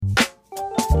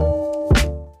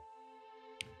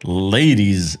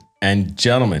Ladies and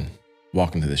gentlemen,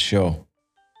 welcome to the show.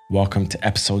 Welcome to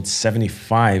episode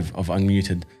 75 of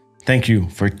Unmuted. Thank you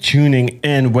for tuning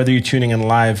in, whether you're tuning in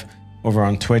live over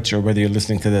on Twitch or whether you're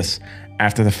listening to this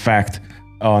after the fact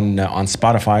on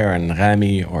Spotify or on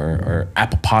Rami or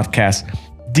Apple Podcasts.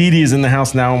 Didi is in the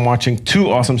house now. I'm watching two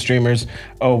awesome streamers.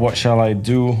 Oh, what shall I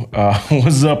do?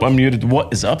 What's up? Unmuted.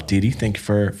 What is up, Didi? Thank you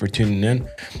for tuning in.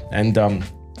 And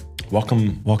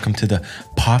welcome to the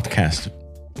podcast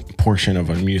portion of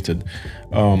Unmuted.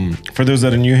 For those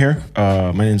that are new here,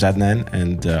 my name is Adnan,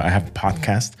 and I have a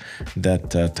podcast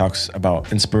that talks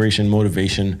about inspiration,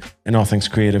 motivation, and all things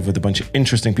creative with a bunch of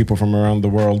interesting people from around the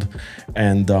world.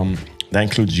 And that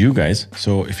includes you guys.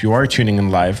 So if you are tuning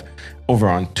in live over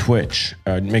on Twitch,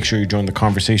 make sure you join the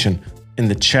conversation in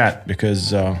the chat,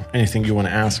 because anything you want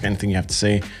to ask, anything you have to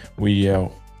say, we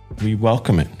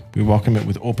welcome it. We welcome it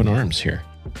with open arms here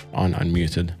on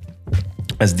Unmuted,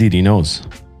 as Didi knows.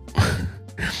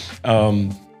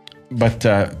 But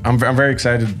I'm very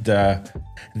excited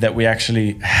that we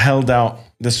actually held out.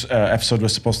 This episode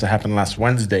was supposed to happen last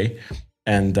Wednesday,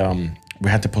 and we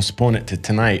had to postpone it to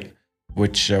tonight,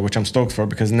 which I'm stoked for,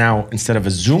 because now instead of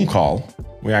a Zoom call,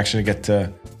 we actually get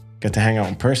to hang out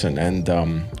in person. And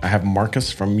I have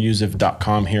Marcus from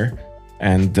Musiv.com here.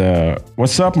 And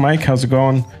what's up, Mike? How's it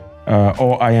going?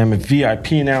 I am a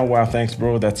VIP now. Wow, thanks,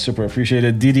 bro. That's super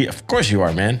appreciated. Didi, of course you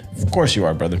are, man. Of course you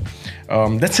are, brother.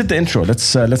 Let's hit the intro.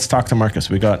 Let's talk to Marcus.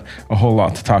 We got a whole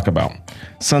lot to talk about.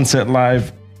 Sunset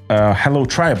Live. Hello,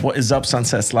 tribe. What is up,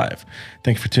 Sunsets Live?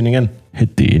 Thank you for tuning in.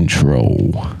 Hit the intro.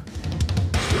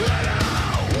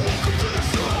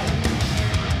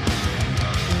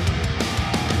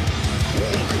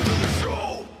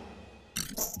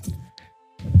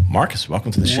 Marcus,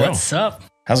 welcome to the show. What's up?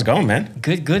 How's it going, man?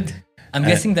 Good. I'm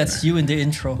guessing that's you in the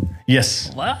intro.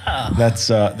 Yes. Wow. That's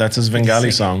his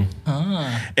Bengali song.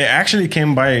 It actually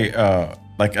came by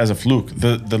like as a fluke.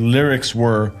 The lyrics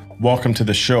were "Welcome to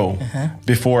the show"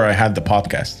 before I had the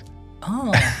podcast.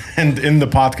 Oh. And in the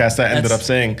podcast, I ended up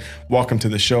saying "Welcome to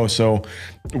the show." So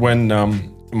when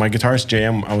my guitarist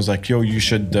JM, I was like, "Yo, you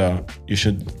should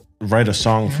write a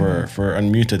song for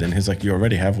Unmuted," and he's like, "You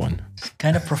already have one."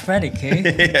 Kind of prophetic, eh?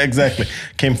 Yeah, exactly.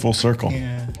 Came full circle.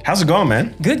 Yeah. How's it going,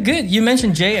 man? Good. You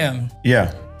mentioned JM.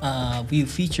 Yeah. We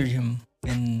featured him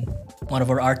in one of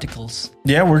our articles.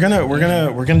 Yeah, we're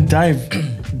gonna dive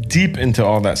deep into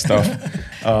all that stuff.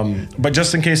 But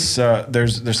just in case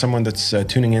there's someone that's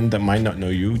tuning in that might not know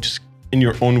you, just in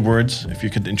your own words, if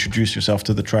you could introduce yourself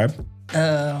to the tribe.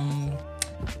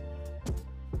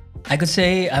 I could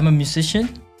say I'm a musician.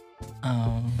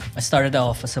 I started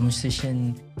off as a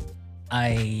musician.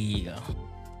 I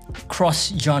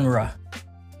cross genre.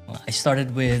 I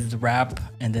started with rap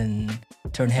and then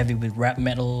turned heavy with rap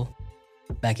metal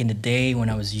back in the day when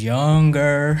I was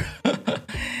younger.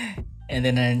 And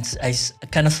then I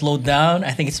kind of slowed down.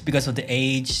 I think it's because of the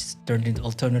age, turned into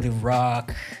alternative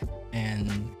rock.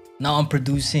 And now I'm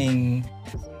producing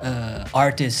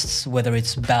artists, whether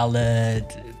it's ballad,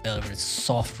 whether it's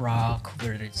soft rock,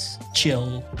 whether it's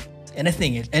chill.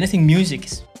 Anything music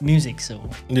is music. So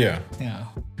yeah,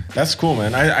 that's cool,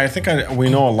 man. I think we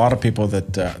know a lot of people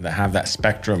that have that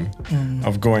spectrum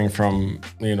of going from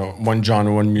one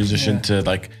genre, one musician to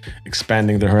like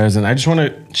expanding their horizon. I just want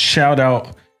to shout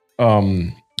out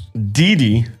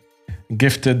Didi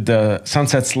gifted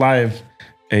Sunsets Live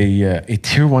a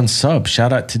tier 1 sub.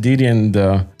 Shout out to Didi and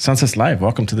Sunsets Live.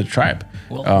 Welcome to the tribe.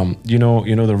 You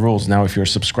know the rules now. If you're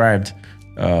subscribed,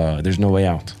 there's no way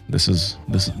out.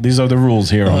 These are the rules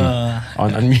here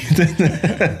on Unmuted.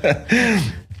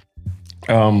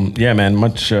 Yeah, man,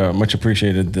 much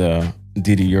appreciated,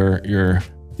 Didi. You're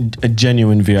a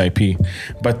genuine VIP.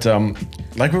 But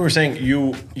like we were saying,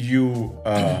 you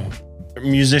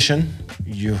musician.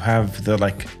 You have the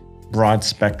like broad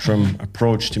spectrum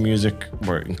approach to music,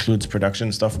 where it includes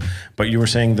production stuff. But you were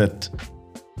saying that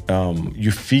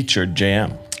you featured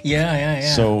JM. Yeah.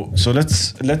 So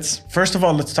let's first of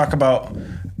all, let's talk about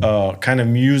kind of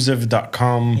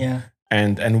Musiv.com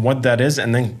and what that is,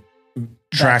 and then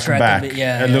track back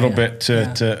a little bit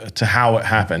to how it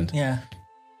happened. Yeah.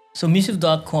 So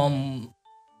Musiv.com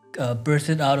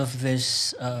birthed out of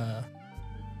this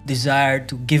desire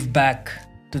to give back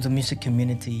to the music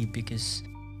community, because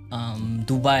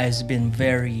Dubai has been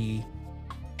very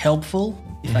helpful,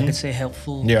 if I could say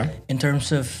helpful, in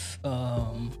terms of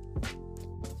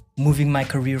moving my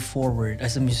career forward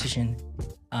as a musician.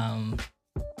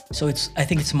 So I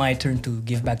think it's my turn to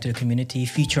give back to the community,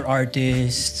 feature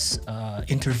artists,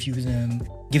 interview them,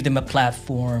 give them a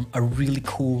platform, a really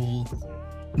cool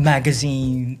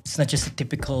magazine. It's not just a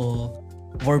typical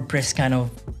WordPress kind of.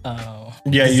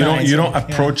 Yeah, you design. don't So,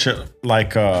 approach it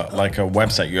like a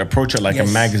website. You approach it like a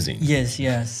Yes. magazine.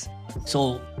 Yes.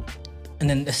 So, in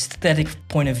an aesthetic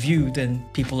point of view, then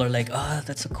people are like,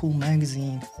 that's a cool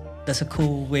magazine. That's a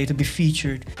cool way to be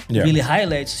featured. It Yeah. really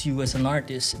highlights you as an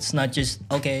artist. It's not just,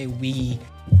 okay, we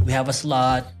have a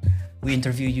slot, we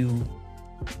interview you,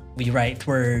 we write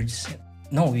words.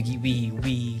 No, we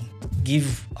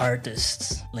give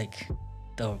artists like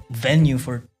the venue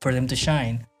for them to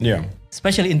shine, Yeah.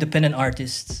 especially independent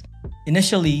artists.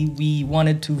 Initially, we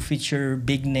wanted to feature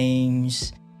big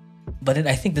names, but then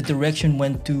I think the direction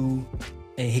went to,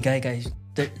 hey guys,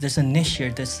 there's a niche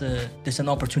here. There's an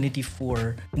opportunity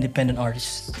for independent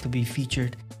artists to be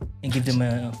featured and give them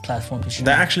a platform to shine.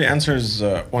 That actually answers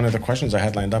one of the questions I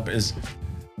had lined up is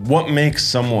what makes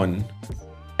someone,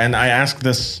 and I ask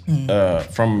this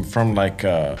from like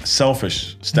a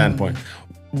selfish standpoint,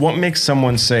 what makes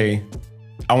someone say,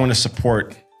 I want to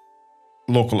support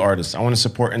local artists, I want to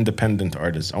support independent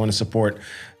artists, I want to support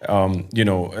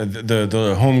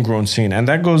the homegrown scene, and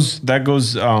that goes to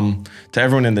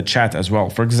everyone in the chat as well.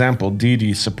 For example,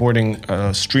 Didi supporting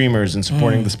streamers and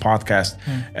supporting this podcast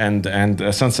and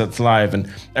Sunsets Live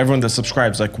and everyone that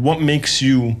subscribes. Like, what makes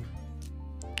you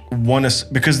want to?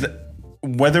 Because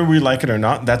whether we like it or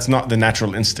not, that's not the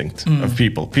natural instinct of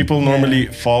people. People normally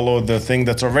follow the thing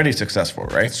that's already successful,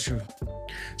 right? That's true.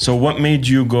 So what made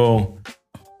you go,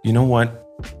 you know what?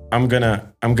 I'm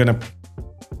gonna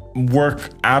work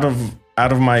out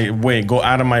of my way, go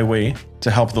out of my way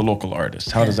to help the local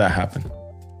artists. How does that happen?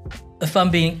 If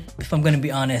I'm gonna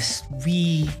be honest,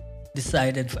 we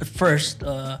decided at first,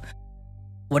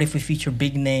 what if we feature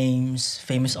big names,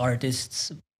 famous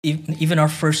artists? Even our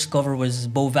first cover was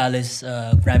Bo Vallis,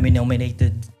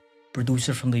 Grammy-nominated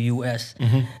producer from the US,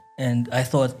 and I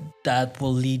thought that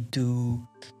will lead to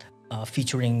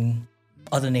featuring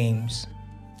other names.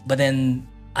 But then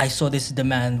I saw this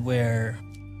demand where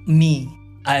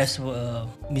I as a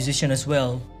musician as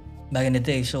well back in the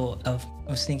day. So I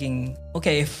was thinking,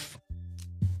 okay,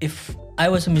 if I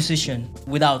was a musician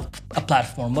without a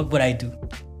platform, what would I do?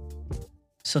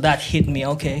 So that hit me.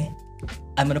 Okay,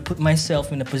 I'm gonna put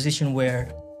myself in a position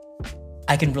where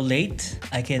I can relate.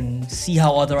 I can see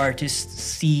how other artists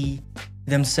see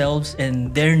themselves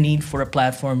and their need for a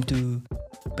platform to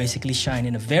basically shine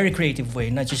in a very creative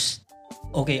way, not just,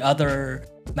 okay, other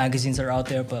magazines are out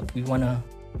there, but we want to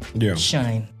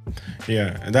shine.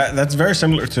 Yeah, that's very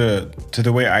similar to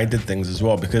the way I did things as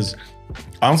well. Because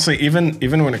honestly, even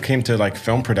when it came to like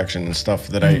film production and stuff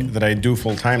that I do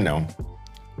full time now,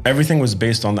 everything was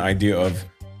based on the idea of,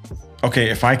 okay,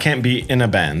 if I can't be in a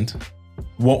band,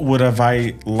 what would have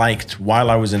I liked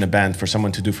while I was in a band for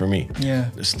someone to do for me?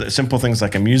 Yeah. Simple things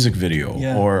like a music video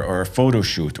or a photo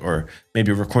shoot or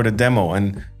maybe record a demo.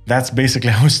 And that's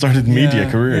basically how I started media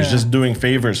careers, just doing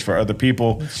favors for other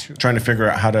people, trying to figure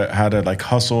out how to like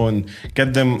hustle and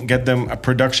get them a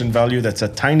production value that's a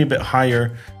tiny bit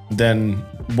higher than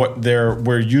what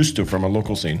we're used to from a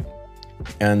local scene.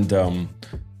 And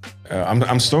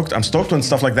I'm stoked when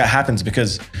stuff like that happens,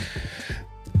 because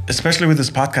especially with this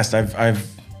podcast, I've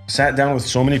sat down with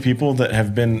so many people that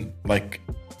have been like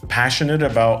passionate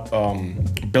about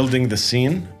building the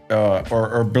scene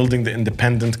or building the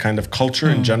independent kind of culture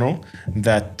in general,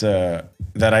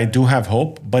 that I do have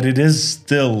hope, but it is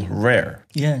still rare.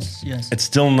 Yes. It's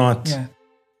still not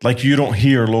like, you don't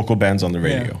hear local bands on the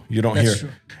radio. You don't hear. True.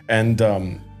 And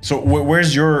so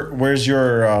where's your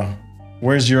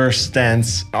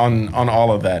stance on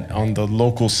all of that, on the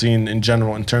local scene in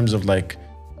general, in terms of like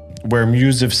where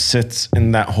music sits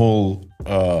in that whole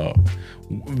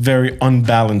very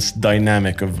unbalanced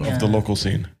dynamic of the local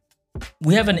scene?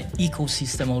 We have an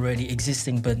ecosystem already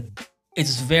existing, but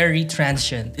it's very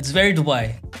transient. It's very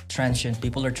Dubai transient.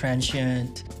 People are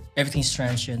transient. Everything's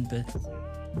transient. But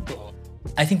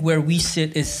I think where we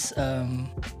sit is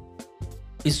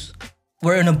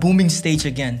we're in a booming stage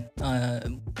again.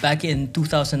 Back in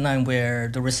 2009, where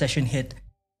the recession hit,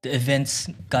 the events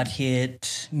got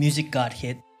hit, music got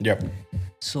hit. Yep.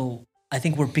 So I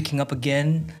think we're picking up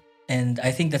again, and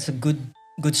I think that's a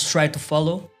good stride to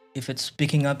follow. If it's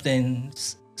picking up, then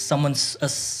someone's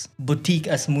as boutique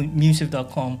as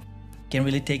music.com can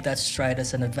really take that stride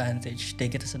as an advantage.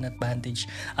 Take it as an advantage.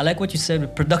 I like what you said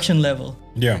with production level.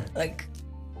 Yeah. Like,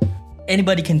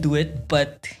 anybody can do it,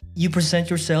 but you present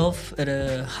yourself at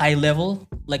a high level,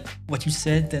 like what you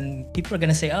said, then people are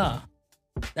gonna say,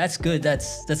 that's good.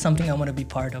 That's something I want to be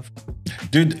part of.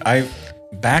 Dude,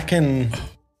 back in,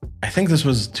 I think this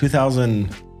was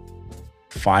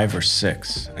 2005 or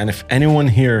 6, and if anyone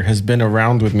here has been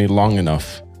around with me long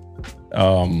enough,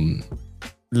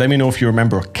 let me know if you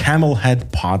remember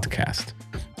Camelhead Podcast.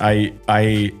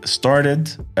 I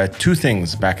started two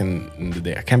things back in the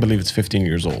day. I can't believe it's 15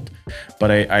 years old, but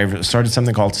I started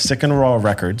something called Sick and Raw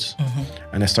Records,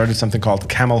 and I started something called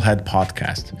Camelhead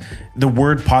Podcast. The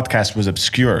word podcast was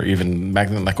obscure even back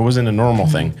then, like it wasn't a normal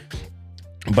thing.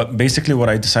 But basically what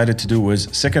I decided to do was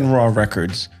Sick and Raw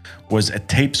Records was a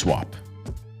tape swap.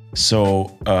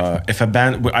 So if a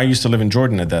band, I used to live in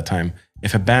Jordan at that time,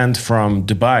 if a band from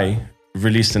Dubai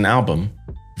released an album,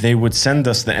 they would send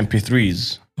us the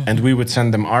MP3s and we would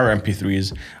send them our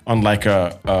MP3s on like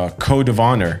a code of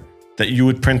honor that you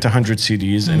would print 100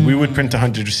 CDs and we would print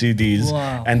 100 CDs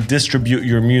and distribute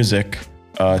your music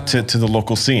to the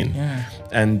local scene.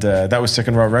 And that was Sick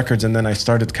and Raw Records. And then I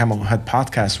started Camelhead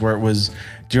Podcast, where it was,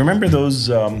 do you remember those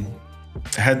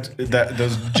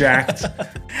those jacked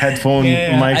headphone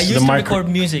mics? I used to record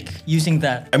music using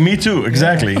that. Me too,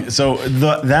 exactly. So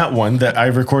that one that I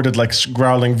recorded like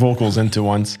growling vocals into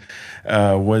once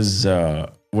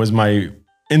was my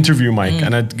interview mic,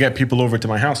 and I'd get people over to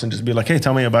my house and just be like, "Hey,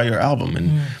 tell me about your album."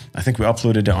 And I think we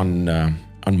uploaded it on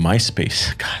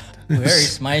MySpace. God, where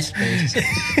is MySpace?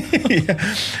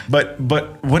 But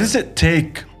what does it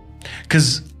take?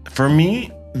 Because for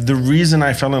me, the reason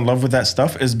I fell in love with that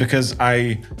stuff is because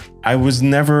I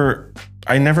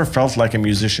never felt like a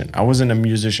musician. I wasn't a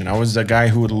musician. I was a guy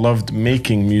who loved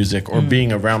making music or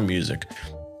being around music.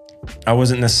 I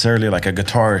wasn't necessarily like a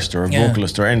guitarist or a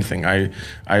vocalist or anything. I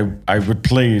would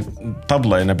play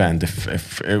tabla in a band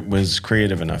if it was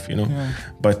creative enough, you know.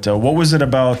 But what was it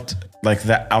about like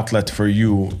that outlet for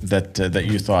you that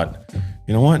you thought,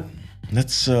 you know what,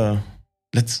 let's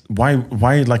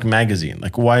why like magazine,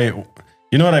 like why,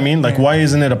 you know what I mean, like why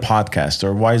isn't it a podcast,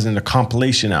 or why isn't it a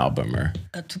compilation album? Or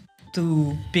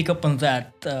to pick up on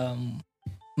that,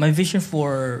 my vision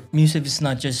for music is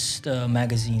not just a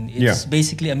magazine. It's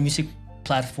basically a music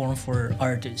platform for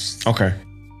artists. Okay.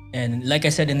 And like I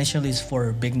said, initially it's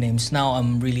for big names. Now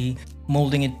I'm really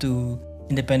molding it to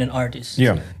independent artists.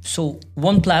 Yeah. So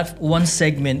one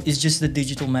segment is just the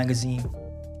digital magazine.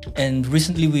 And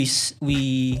recently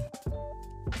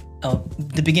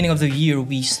the beginning of the year,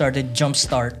 we started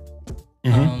Jumpstart.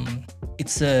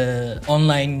 It's a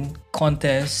online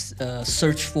contest,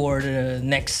 search for the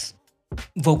next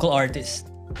vocal artist.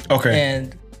 Okay.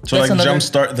 And so like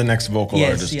jumpstart the next vocal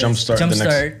artist. Yes. Jumpstart the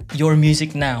next. Your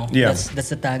music now. Yeah. That's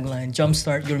the tagline.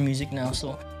 Jumpstart your music now.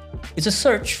 So it's a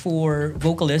search for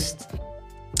vocalists,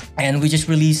 and we just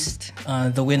released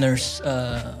the winner's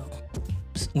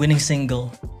winning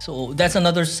single. So that's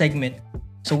another segment.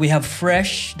 So we have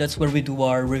Fresh. That's where we do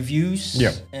our reviews.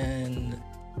 Yeah. And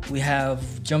we have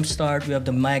Jumpstart. We have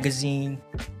the magazine,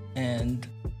 and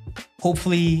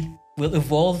hopefully we'll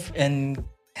evolve and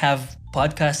have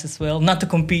podcasts as well. Not to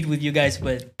compete with you guys,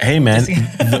 but hey man,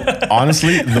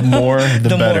 honestly, the more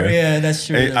the better. More, yeah, that's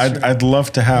true. I'd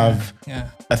love to have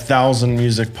 1,000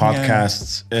 music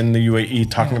podcasts in the UAE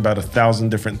talking about 1,000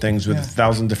 different things with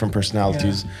 1,000 different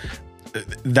personalities.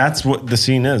 That's what the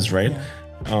scene is, right?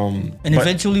 And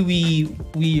eventually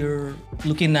we are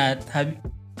looking at have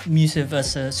Musiv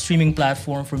as a streaming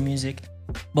platform for music,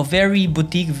 but very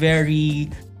boutique,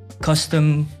 very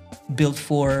custom built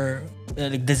for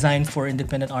like designed for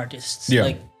independent artists.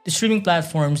 Like the streaming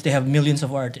platforms, they have millions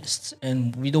of artists,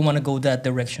 and we don't want to go that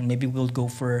direction. Maybe we'll go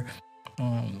for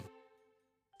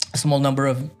a small number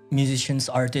of musicians,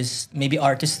 artists, maybe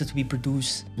artists that we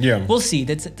produce. We'll see.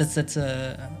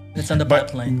 That's on the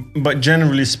pipeline. But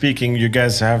generally speaking, you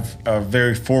guys have a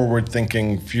very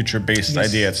forward-thinking, future-based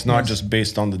idea. It's not just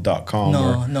based on the .com.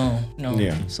 No.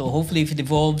 Yeah. So hopefully, if it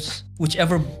evolves,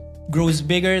 whichever grows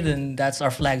bigger, then that's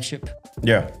our flagship.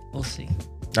 Yeah. We'll see.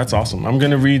 That's awesome. I'm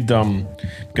gonna read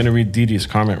Didi's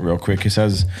comment real quick. He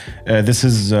says, "This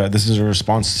is a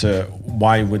response to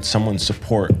why would someone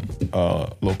support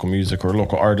local music or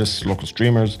local artists, local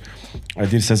streamers."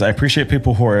 Didi says, "I appreciate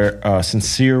people who are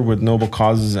sincere with noble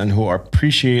causes and who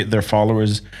appreciate their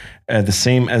followers the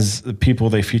same as the people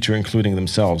they feature, including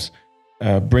themselves.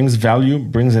 Brings value,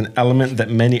 brings an element that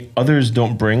many others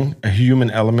don't bring, a human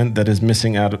element that is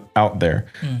missing out there.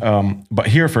 But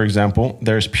here, for example,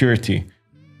 there's purity.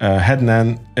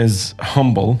 Hednan is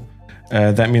humble.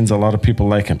 That means a lot of people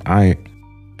like him.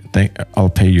 I'll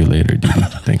pay you later, Didi.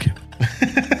 Thank you."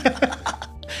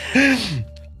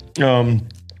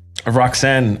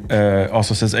 Roxanne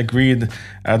also says, "Agreed.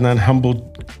 Adnan,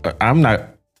 humble.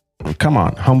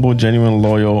 Humble, genuine,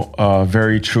 loyal,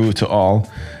 very true to all.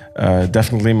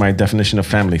 Definitely my definition of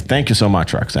family." Thank you so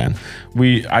much, Roxanne.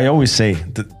 I always say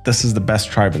that this is the best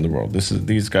tribe in the world.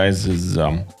 These guys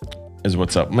is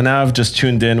what's up. Manav just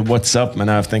tuned in. What's up,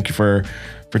 Manav? Thank you for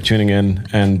for tuning in.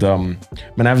 And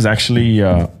Manav is actually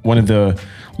one of the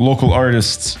local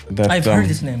artists that I've heard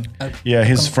his name. Yeah,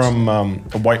 he's from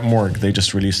White Morgue. They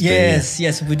just released.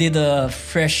 Yes, we did a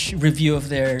fresh review of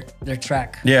their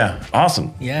track. Yeah,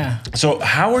 awesome. Yeah. So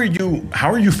how are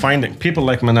you finding people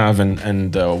like Manav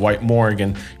and White Morgue,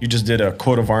 and you just did a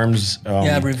coat of arms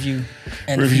review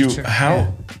and review. Feature.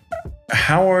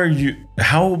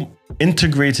 How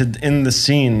integrated in the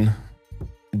scene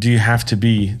do you have to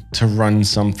be to run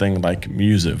something like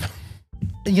Musive?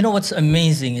 You know what's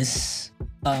amazing is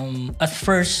at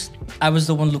first I was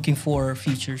the one looking for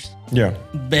features. Yeah.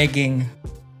 Begging.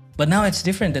 But now it's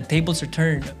different. The tables are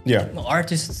turned. Yeah.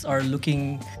 Artists are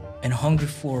looking and hungry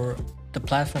for the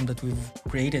platform that we've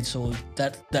created. So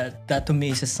that to me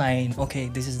is a sign, okay,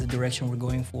 this is the direction we're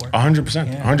going for.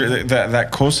 100%.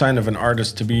 That cosign of an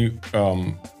artist to be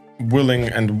willing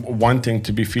and wanting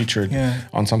to be featured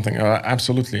on something.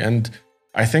 Absolutely. And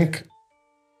I think,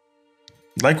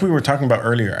 like we were talking about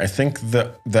earlier, I think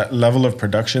that level of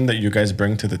production that you guys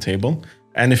bring to the table,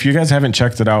 and if you guys haven't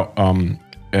checked it out,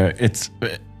 it's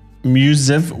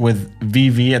Musive with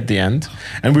VV at the end.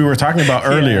 And we were talking about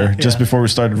earlier, just before we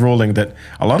started rolling, that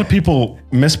a lot of people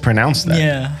mispronounce that.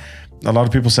 Yeah. A lot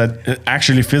of people said,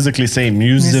 actually physically say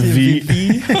Musive.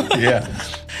 Yeah.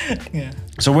 Yeah.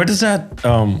 So where does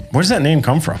that name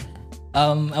come from?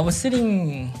 I was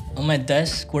sitting on my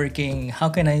desk working, how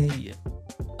can I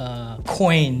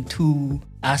coin two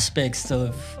aspects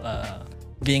of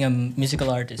being a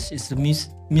musical artist? It's the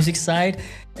music side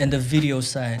and the video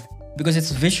side. Because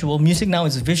it's visual. Music now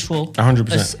is visual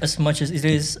 100%. as much as it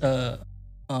is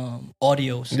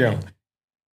audio.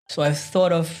 So I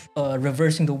thought of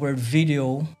reversing the word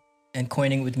video and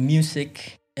coining with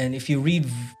music. And if you read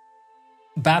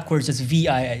backwards, it's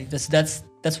VI.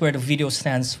 That's where the video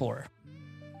stands for.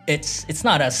 It's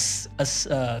not as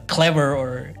clever,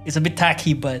 or it's a bit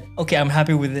tacky, but okay, I'm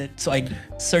happy with it. So I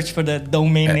searched for the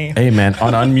domain name. Hey man,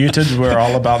 on Unmuted, we're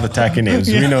all about the tacky names.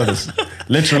 We know this.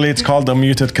 Literally, it's called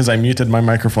Unmuted because I muted my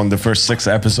microphone the first 6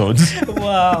 episodes.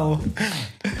 Wow.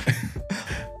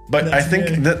 But I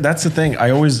think that's the thing.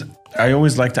 I always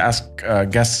like to ask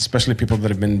guests, especially people that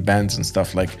have been in bands and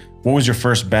stuff, like, what was your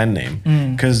first band name?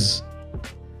 Because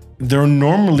they're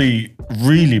normally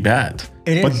really bad.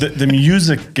 But the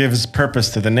music gives purpose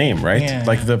to the name, right? Yeah.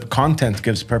 Like the content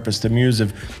gives purpose to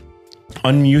music.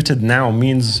 Unmuted now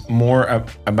means more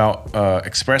about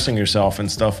expressing yourself and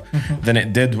stuff than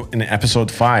it did in episode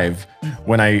 5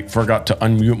 when I forgot to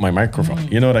unmute my microphone.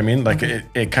 You know what I mean? Like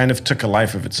it kind of took a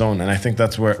life of its own, and I think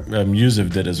that's where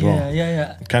Musive did as well.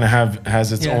 Yeah. It kind of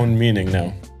has its own meaning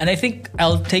now. And I think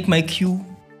I'll take my cue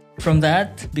from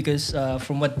that because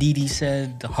from what Didi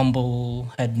said, the humble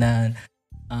Adnan,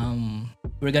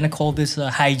 we're gonna call this a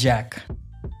hijack.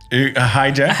 A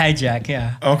hijack? A hijack,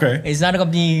 yeah. Okay. It's not gonna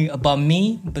be about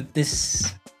me, but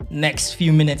this next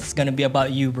few minutes is gonna be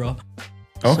about you, bro.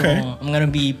 Okay. So I'm gonna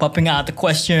be popping out the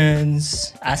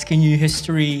questions, asking you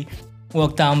history,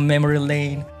 walk down memory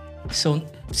lane. So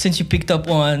since you picked up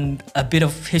on a bit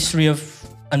of history of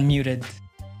Unmuted,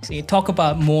 so you talk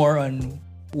about more on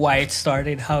why it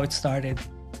started, how it started,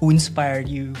 who inspired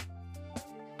you.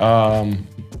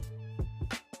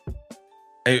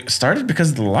 It started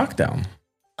because of the lockdown.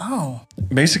 Oh.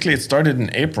 Basically, it started in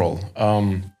April.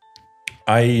 The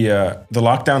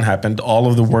lockdown happened. All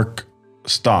of the work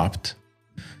stopped,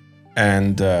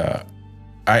 and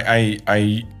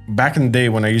I back in the day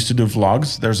when I used to do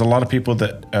vlogs, there's a lot of people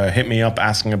that hit me up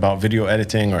asking about video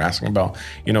editing or asking about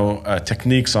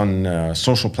techniques on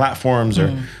social platforms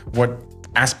or what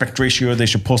aspect ratio they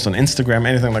should post on Instagram,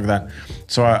 anything like that.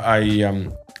 So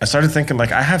I started thinking,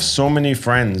 like, I have so many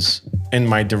friends in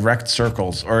my direct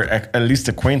circles, or at least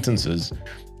acquaintances,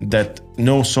 that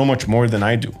know so much more than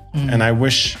I do. And I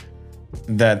wish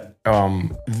that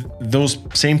those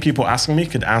same people asking me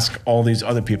could ask all these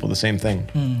other people the same thing.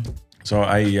 So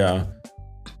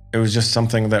it was just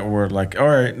something that we're like, all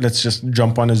right, let's just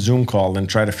jump on a Zoom call and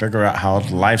try to figure out how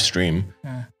to live stream.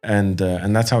 And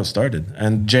that's how it started.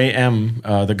 And JM,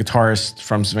 the guitarist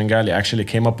from Svengali, actually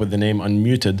came up with the name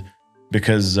Unmuted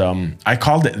because I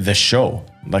called it The Show.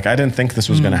 Like, I didn't think this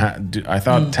was going to I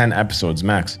thought 10 episodes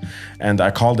max. And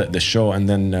I called it The Show. And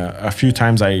then a few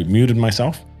times I muted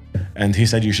myself. And he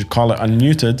said you should call it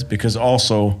Unmuted because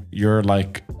also you're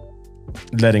like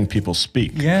letting people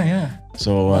speak. Yeah.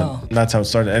 So that's how it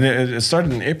started. And it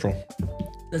started in April.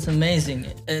 That's amazing.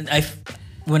 And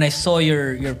when I saw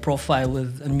your profile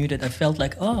with Unmuted, I felt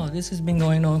like, oh, this has been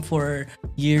going on for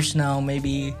years now,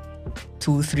 maybe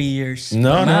 2-3 years.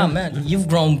 No, man, you've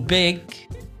grown big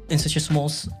in such a small.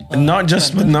 Not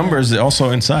just with numbers,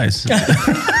 also in size.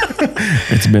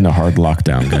 It's been a hard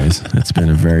lockdown, guys. It's been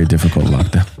a very difficult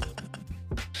lockdown.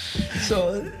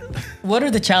 So, what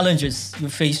are the challenges you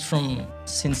faced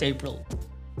since April?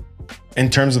 In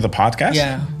terms of the podcast?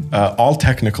 Yeah. All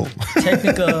technical.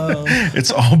 Technical.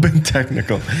 It's all been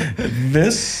technical.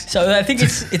 So I think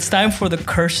it's time for the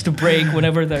curse to break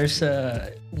whenever there's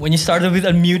when you started with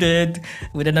an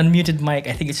unmuted mic.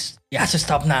 I think you have to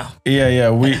stop now.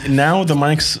 Yeah. Now the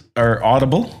mics are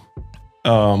audible,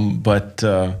 but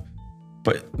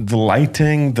the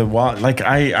lighting,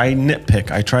 I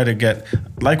nitpick. I try to get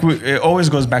it always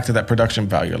goes back to that production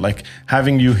value. Like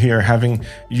having you here, having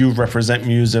you represent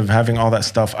Musiv, having all that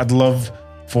stuff. I'd love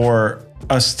for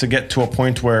us to get to a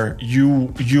point where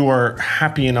you are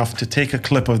happy enough to take a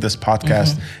clip of this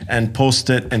podcast and post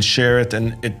it and share it,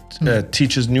 and it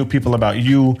teaches new people about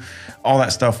you, all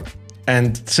that stuff.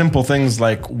 And simple things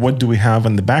like what do we have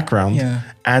in the background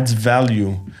adds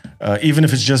value, even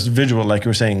if it's just visual, like you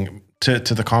were saying, to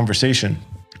the conversation.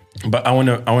 But I want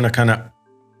to kind of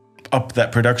up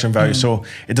that production value so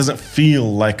it doesn't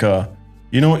feel like a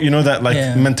you know that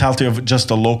mentality of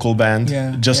just a local band,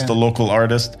 just a local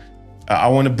artist. I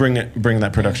want to bring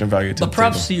that production value to. But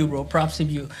props to you, bro. Props to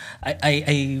you.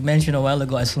 I mentioned a while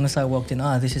ago, as soon as I walked in,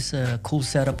 this is a cool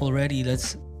setup already.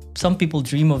 Some people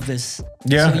dream of this.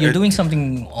 Yeah, so you're doing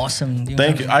something awesome.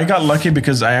 Thank you. I got lucky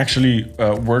because I actually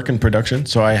work in production,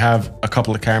 so I have a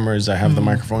couple of cameras, I have the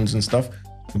microphones and stuff.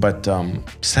 But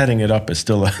setting it up is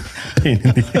still a pain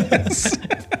in the ass.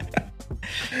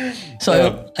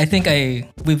 So I think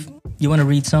you want to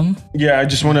read some? Yeah, I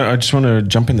just want to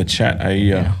jump in the chat.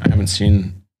 I haven't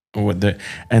seen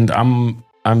and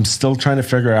I'm still trying to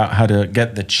figure out how to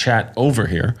get the chat over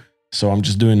here. So I'm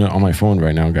just doing it on my phone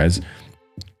right now, guys.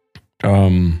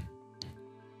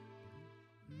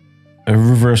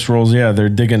 Reverse rolls, they're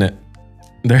digging it.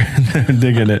 They're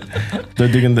digging it. They're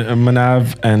digging the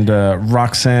Manav and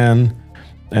Roxanne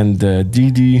and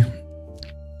Didi.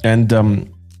 And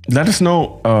let us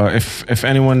know if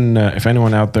anyone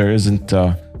out there isn't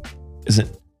a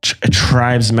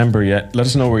Tribes member yet. Let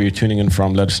us know where you're tuning in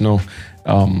from. Let us know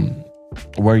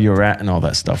where you're at and all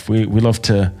that stuff. We love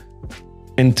to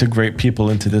integrate people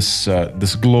into this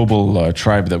global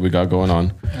tribe that we got going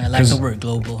on. I like the word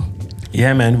global.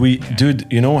 Yeah, man. Dude,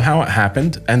 you know how it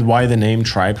happened and why the name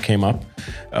Tribe came up?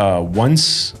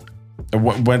 Once,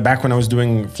 back when I was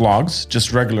doing vlogs,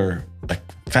 just regular, like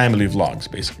family vlogs,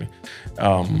 basically.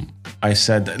 I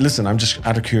said, listen, I'm just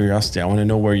out of curiosity. I want to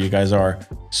know where you guys are.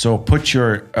 So put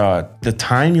the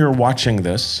time you're watching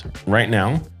this right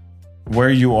now,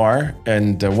 where you are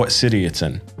and what city it's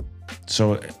in.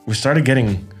 So we started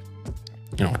getting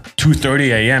 2:30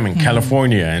 a.m. in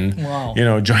California and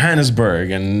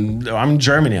Johannesburg, and I'm in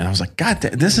Germany, and I was like, God,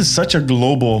 this is such a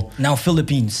global. Now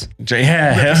Philippines.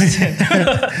 Yeah,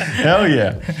 hell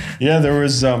yeah. There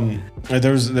was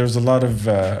a lot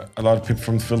of people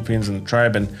from the Philippines and the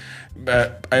tribe, and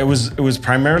it was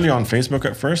primarily on Facebook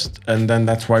at first, and then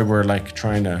that's why we're like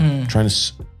trying to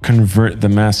convert the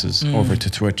masses over to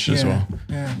Twitch as well.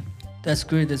 Yeah, that's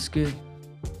good. That's good.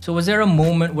 So was there a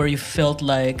moment where you felt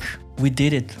like we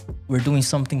did it? We're doing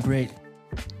something great.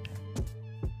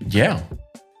 Yeah.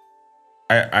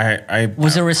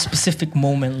 Was there a specific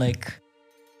moment like?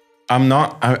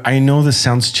 I know this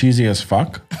sounds cheesy as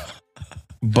fuck,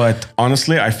 but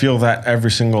honestly, I feel that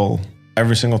every single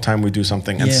time we do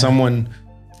something and someone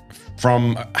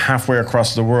from halfway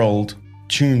across the world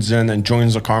tunes in and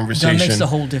joins the conversation. That makes the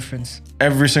whole difference.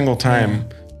 Every single time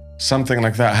something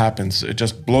like that happens, it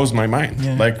just blows my mind.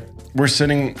 Yeah. Like we're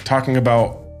sitting talking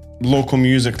about local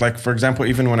music. Like for example,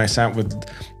 even when I sat with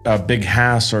Big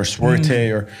Hass or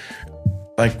Swerte or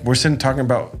like we're sitting talking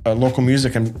about local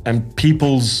music and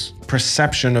people's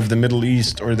perception of the Middle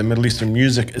East or the Middle Eastern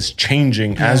music is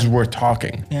changing as we're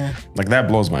talking. Yeah. Like that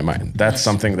blows my mind. That's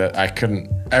something that I couldn't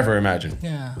ever imagine.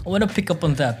 Yeah. I want to pick up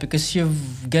on that because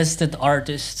you've guested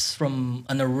artists from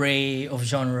an array of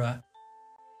genre.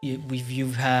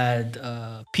 You've had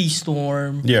Peace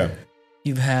Storm. Yeah.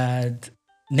 You've had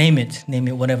name it,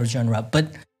 whatever genre.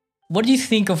 But what do you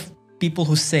think of people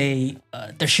who say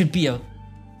there should be a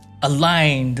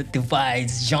line that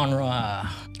divides genre?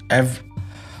 If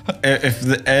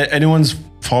anyone's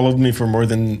followed me for more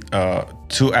than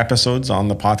 2 episodes on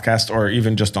the podcast or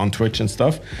even just on Twitch and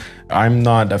stuff, I'm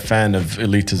not a fan of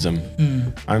elitism.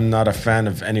 I'm not a fan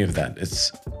of any of that.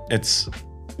 It's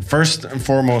first and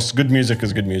foremost, good music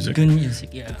is good music. Good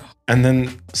music, yeah. And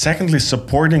then secondly,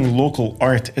 supporting local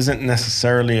art isn't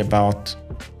necessarily about,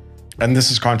 and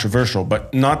this is controversial,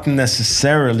 but not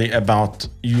necessarily about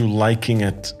you liking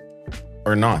it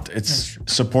or not. It's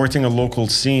supporting a local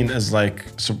scene is like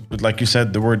you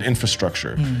said, the word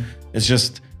infrastructure. It's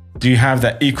just Do you have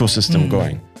that ecosystem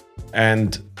going?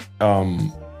 And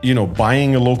you know,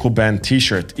 buying a local band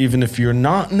T-shirt, even if you're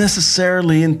not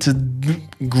necessarily into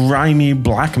grimy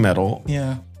black metal,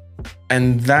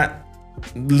 and that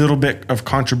little bit of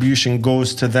contribution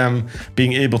goes to them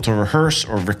being able to rehearse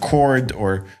or record,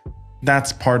 or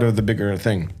that's part of the bigger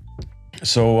thing.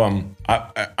 So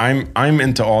I'm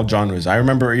into all genres. I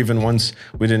remember even once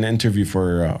we did an interview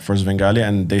for Svengali,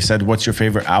 and they said, "What's your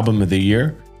favorite album of the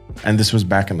year?" And this was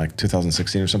back in like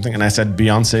 2016 or something. And I said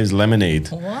Beyonce's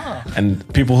Lemonade. Wow. And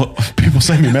people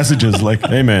send me messages like,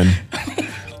 "Hey man,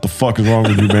 what the fuck is wrong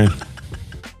with you, man?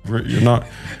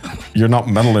 You're not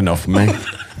metal enough, man."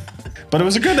 But it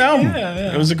was a good album.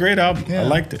 It was a great album. I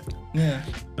liked it.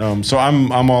 So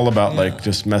I'm all about like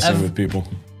just messing with people.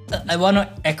 I want to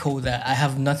echo that. I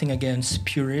have nothing against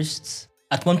purists.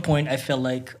 At one point, I felt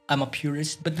like I'm a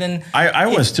purist, but then I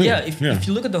was too. If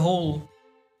you look at the whole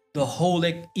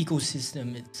like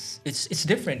ecosystem, it's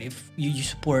different if you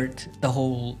support the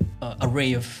whole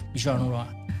array of genre.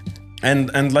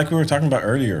 And like we were talking about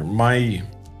earlier, my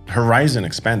horizon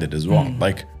expanded as well.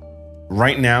 Like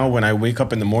right now, when I wake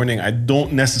up in the morning, I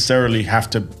don't necessarily have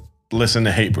to listen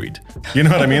to Hatebreed. You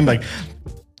know what I mean? Like,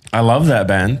 I love that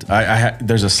band.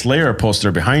 There's a Slayer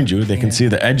poster behind you. They can see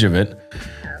the edge of it.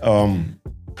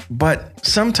 But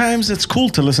sometimes it's cool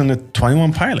to listen to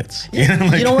 21 Pilots. You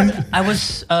know what?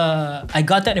 I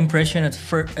got that impression at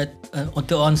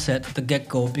the onset, at the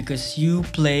get-go, because you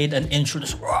played an intro,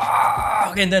 just,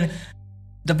 and then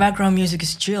the background music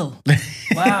is chill.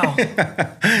 Wow,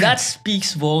 that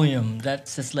speaks volume.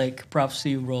 That's like props to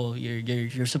you, bro.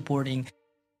 You're supporting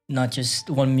not just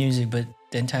one music, but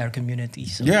the entire community.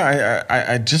 So. Yeah,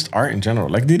 I just art in general.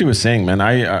 Like Didi was saying, man,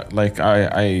 I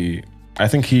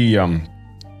think he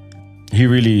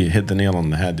really hit the nail on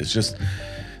the head. It's just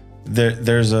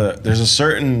there's a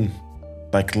certain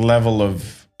like level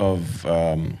of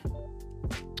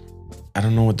I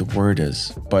don't know what the word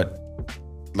is, but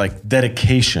like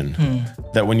dedication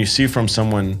that when you see from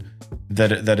someone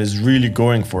that is really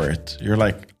going for it, you're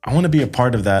like, I want to be a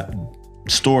part of that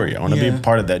story. I want to be a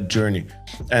part of that journey.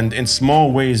 And in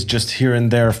small ways, just here and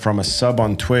there, from a sub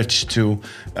on Twitch to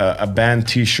a band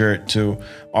T-shirt to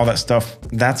all that stuff,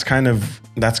 that's kind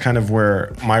of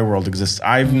where my world exists.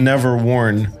 I've never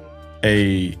worn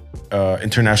a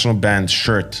international band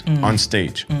shirt on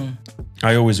stage.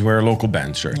 I always wear local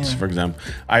band shirts, for example.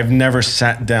 I've never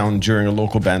sat down during a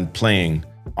local band playing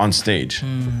on stage.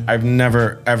 I've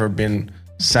never ever been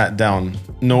sat down,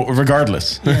 no,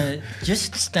 regardless.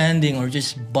 Just standing or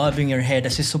just bobbing your head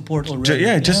as a support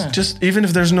already. Just even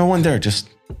if there's no one there, just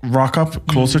rock up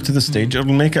closer to the stage.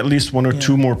 It'll make at least one or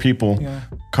two more people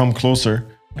come closer.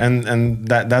 And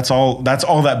that's all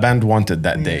that band wanted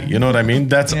that day. You know what I mean?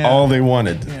 That's all they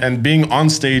wanted. And being on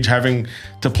stage, having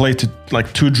to play to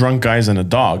like two drunk guys and a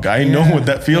dog, I know what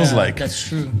that feels like. That's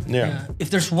true.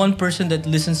 If there's one person that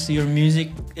listens to your music,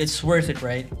 it's worth it,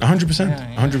 right?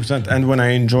 100%. 100%. And when I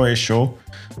enjoy a show,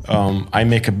 I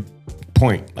make a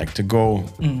point like to go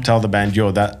tell the band, yo,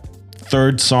 that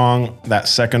third song, that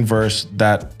second verse,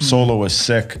 that solo was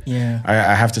sick. I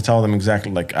have to tell them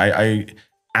exactly, like I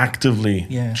actively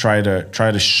try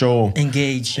to show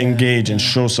engage and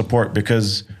show support,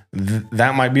 because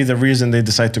that might be the reason they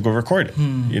decide to go record it.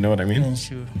 You know what I mean? That's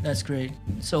true. That's great.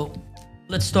 So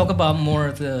let's talk about more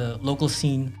of the local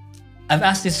scene. I've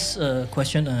asked this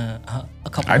question a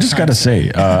couple of times. I just gotta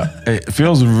say, it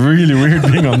feels really weird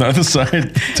being on the other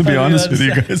side, to be honest with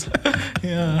you guys.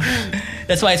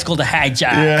 That's why it's called a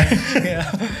hijack.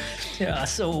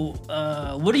 So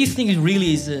what do you think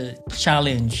really is a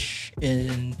challenge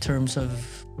in terms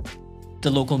of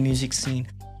the local music scene?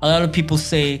 A lot of people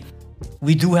say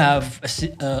we do have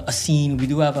a scene, we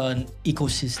do have an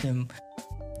ecosystem,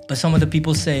 but some of the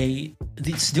people say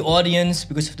it's the audience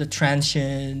because of the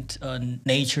transient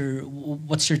nature.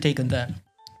 What's your take on that?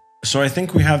 So I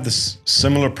think we have this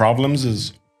similar problems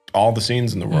as all the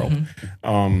scenes in the world,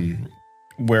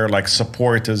 where like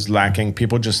support is lacking.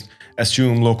 People just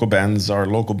assume local bands or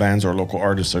local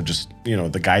artists are just, you know,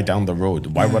 the guy down the road.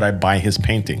 Why would I buy his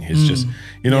painting? He's just,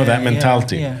 you know, that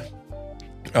mentality.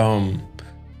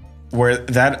 Where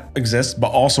that exists,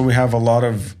 but also we have a lot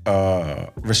of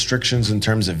restrictions in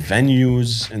terms of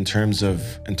venues, in terms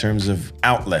of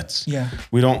outlets.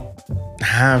 We don't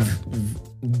have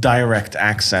direct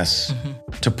access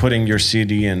to putting your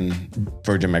CD in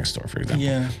Virgin Megastore, for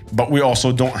example. But we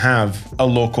also don't have a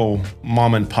local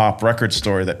mom and pop record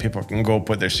store that people can go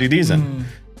put their CDs in.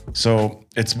 So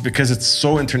it's because it's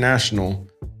so international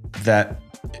that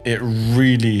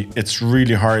it's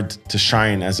really hard to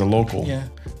shine as a local.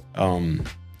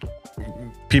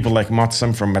 people like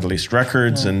Motsam from Middle East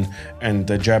Records and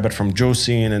Jabit from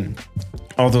Josine and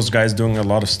all those guys doing a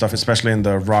lot of stuff, especially in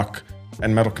the rock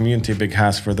and metal community. Big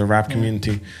has for the rap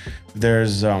community. There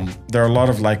are a lot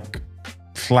of like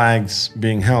flags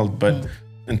being held, but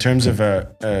in terms of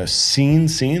a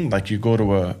scene, like you go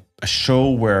to a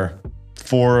show where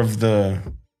four of the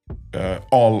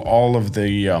all of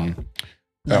the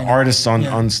artists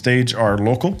on stage are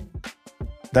local.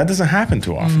 That doesn't happen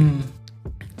too often.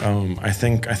 I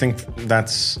think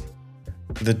that's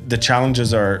the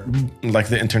challenges are like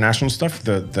the international stuff,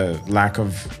 the lack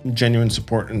of genuine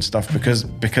support and stuff,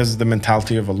 because the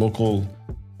mentality of a local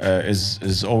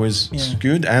is always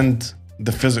skewed, and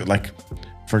the physical, like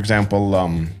for example,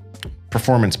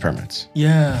 performance permits.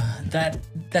 Yeah,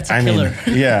 that's a killer.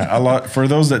 A lot for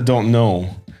those that don't know.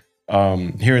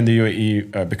 Here in the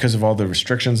UAE, because of all the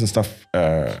restrictions and stuff,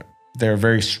 they're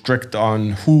very strict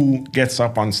on who gets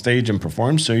up on stage and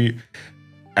performs. So,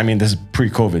 this is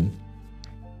pre-COVID.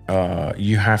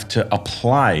 You have to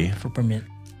apply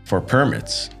for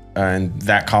permits, and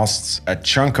that costs a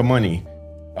chunk of money,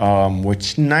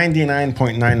 which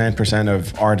 99.99%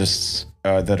 of artists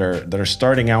that are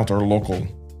starting out or local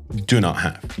do not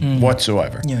have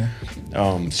whatsoever. Yeah.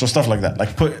 So stuff like that,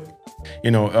 like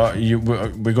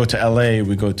we go to LA,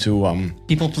 we go to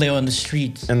people play on the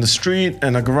streets. In the street,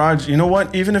 in a garage. You know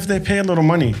what? Even if they pay a little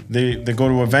money, they go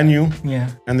to a venue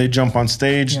and they jump on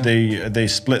stage. Yeah. They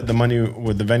split the money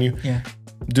with the venue. Yeah.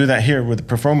 Do that here with the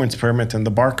performance permit and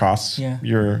the bar costs. Yeah.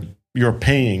 You're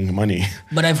paying money.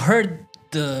 But I've heard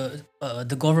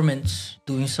the government's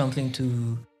doing something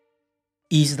to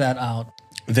ease that out.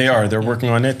 They're working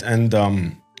on it, and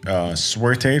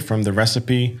Swerte from The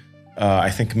Recipe.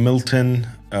 I think Milton,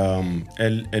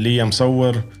 Elia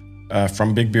Msawar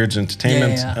from Big Beards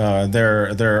Entertainment.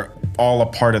 They're all a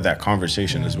part of that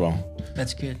conversation as well.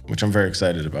 That's good. Which I'm very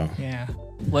excited about. Yeah.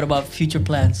 What about future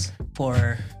plans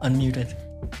for Unmuted?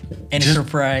 Any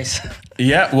surprise?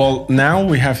 Yeah. Well, now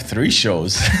we have 3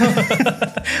 shows.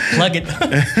 Plug it.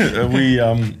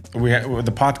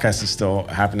 The podcast is still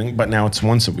happening, but now it's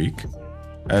once a week.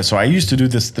 So I used to do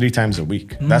this 3 times a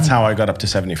week. That's how I got up to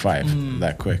 75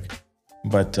 that quick.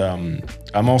 But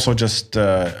I'm also just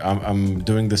I'm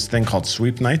doing this thing called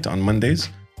Sweep Night on Mondays,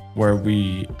 where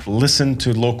we listen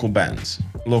to local bands,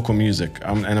 local music,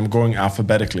 and I'm going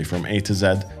alphabetically from A to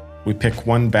Z. We pick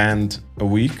one band a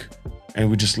week, and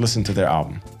we just listen to their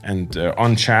album. And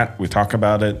on chat, we talk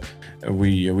about it.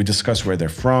 We discuss where they're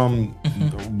from,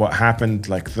 what happened.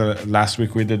 Like last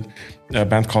week, we did a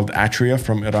band called Atria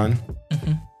from Iran.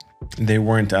 They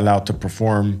weren't allowed to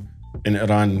perform in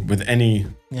Iran with any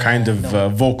kind of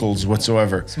vocals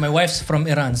whatsoever. So my wife's from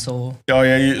Iran, so you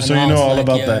know all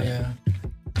about that. Yeah.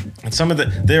 And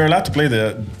they're allowed to play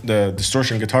the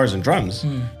distortion guitars and drums,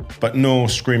 but no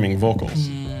screaming vocals,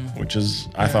 which is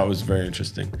I thought was very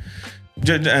interesting.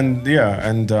 And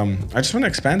I just want to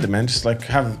expand it, man. Just like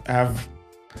have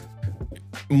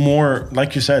more,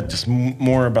 like you said, just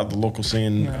more about the local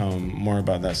scene, more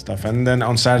about that stuff. And then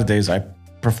on Saturdays I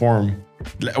perform.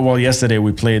 Well, yesterday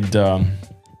we played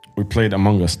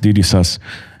Among Us, Didi Sus,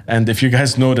 and if you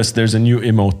guys notice, there's a new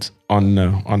emote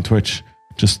on Twitch.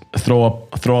 Just throw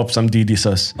up some Didi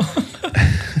Sus.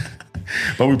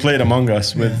 But we played Among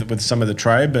Us with some of the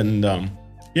tribe, and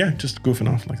just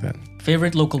goofing off like that.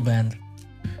 Favorite local band?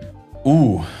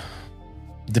 Ooh,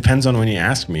 depends on when you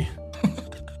ask me.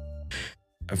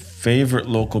 A favorite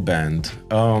local band,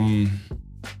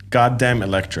 Goddamn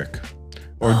Electric,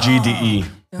 or GDE.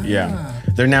 Yeah,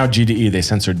 they're now GDE. They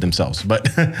censored themselves, but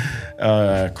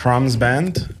Crom's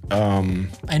band.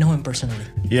 I know him personally.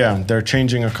 Yeah, they're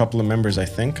changing a couple of members, I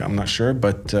think. I'm not sure,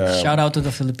 but shout out to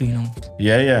the Filipinos.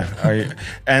 Yeah.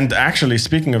 And actually,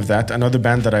 speaking of that, another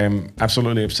band that I am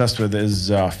absolutely obsessed with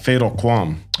is Fatal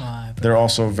Quam. They're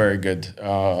also very good.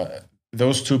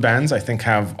 Those 2 bands, I think,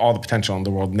 have all the potential in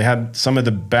the world. And they had some of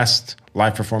the best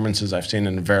live performances I've seen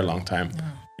in a very long time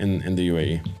in the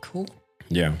UAE. Cool.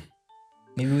 Yeah.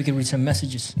 Maybe we can read some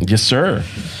messages. Yes, sir.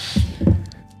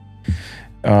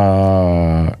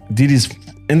 Didi's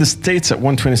in the States at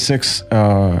 126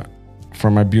 for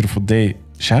my beautiful day.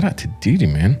 Shout out to Didi,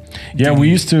 man. Yeah, we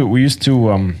used to do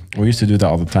that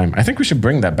all the time. I think we should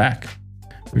bring that back.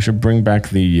 We should bring back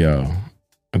the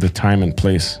time and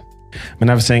place. When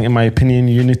I was saying, in my opinion,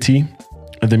 unity,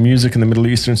 the music in the Middle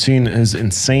Eastern scene is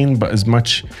insane, but as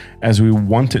much as we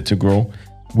want it to grow,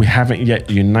 we haven't yet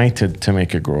united to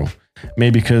make it grow.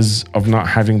 Maybe because of not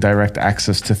having direct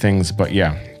access to things, but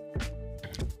yeah.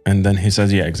 And then he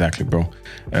says, yeah, exactly, bro,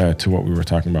 to what we were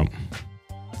talking about.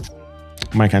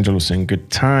 Mike Angelo saying,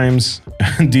 good times.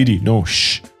 Didi, no,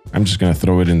 shh. I'm just going to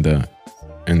throw it in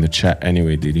the chat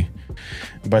anyway, Didi.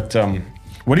 But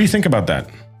what do you think about that?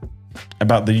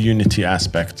 About the unity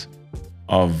aspect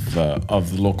of the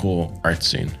local art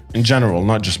scene in general,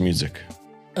 not just music.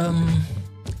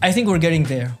 I think we're getting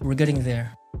there. We're getting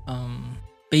there.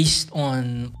 Based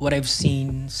on what I've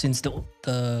seen since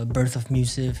the birth of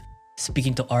music,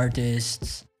 speaking to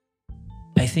artists,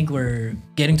 I think we're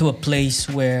getting to a place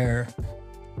where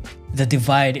the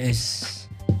divide is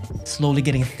slowly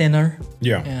getting thinner.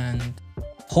 Yeah. And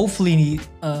hopefully,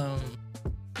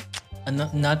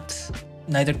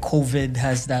 neither COVID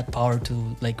has that power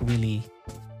to like really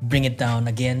bring it down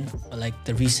again, like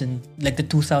the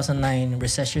 2009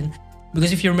 recession.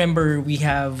 Because if you remember, we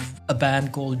have a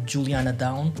band called Juliana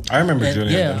Down. I remember And,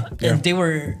 Juliana Down. and they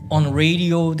were on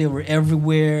radio, they were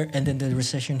everywhere, and then the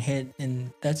recession hit,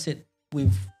 and that's it.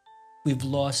 We've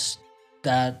lost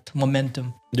that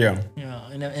momentum. Yeah. Yeah,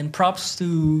 and props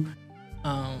to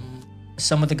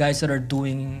some of the guys that are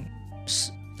doing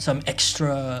some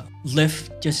extra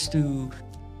lift just to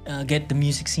get the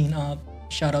music scene up.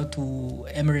 Shout out to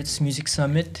Emirates Music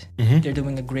Summit. They're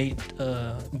doing a great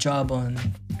job on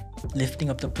lifting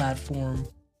up the platform.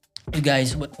 You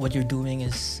guys, what you're doing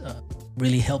is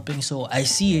really helping. So I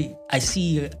see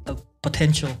a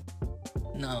potential.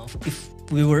 Now, if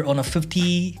we were on a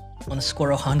 50 on a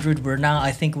score of 100,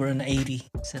 I think we're an 80.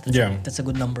 So that's a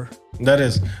good number. That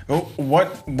is.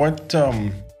 What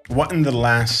in the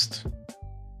last,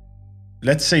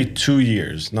 let's say 2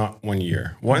 years, not 1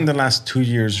 year. What in the last 2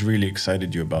 years really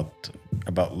excited you about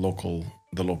the local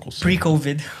scene?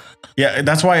 Pre-COVID. Yeah,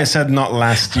 that's why I said not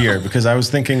last year, because I was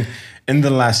thinking in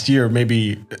the last year,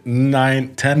 maybe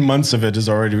 9-10 months of it is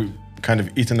already kind of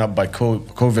eaten up by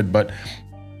COVID. But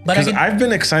because I've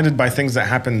been excited by things that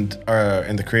happened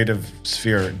in the creative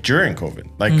sphere during COVID,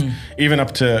 like even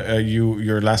up to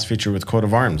your last feature with Coat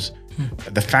of Arms.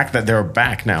 The fact that they're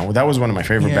back now, that was one of my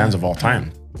favorite bands of all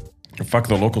time. Fuck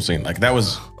the local scene. Like that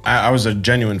was, I was a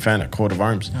genuine fan of Coat of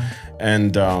Arms.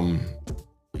 And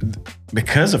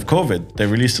because of COVID, they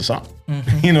released a song.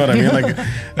 You know what I mean? Like,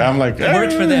 I'm like, it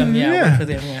worked for them. Yeah, worked for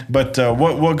them. Yeah. But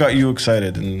what got you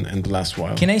excited in the last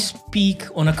while? Can I speak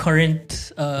on a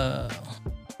current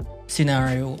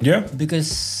scenario? Yeah.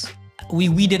 Because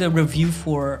we did a review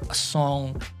for a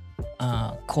song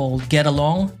called Get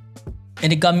Along,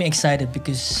 and it got me excited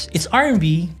because it's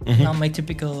R&B, not my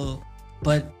typical,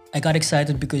 but I got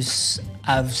excited because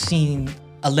I've seen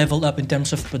a level up in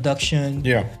terms of production.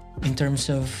 Yeah. In terms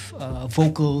of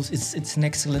vocals, it's an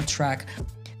excellent track.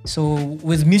 So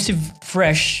with Music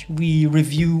Fresh, we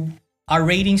review, our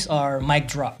ratings are mic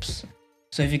drops.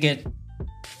 So if you get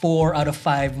 4 out of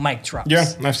 5 mic drops. Yeah,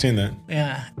 I've seen that.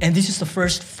 Yeah, and this is the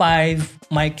first 5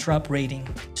 mic drop rating.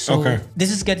 So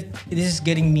this is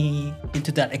getting me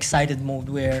into that excited mode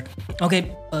where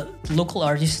local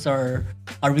artists are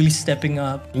really stepping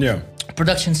up. Yeah,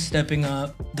 production's stepping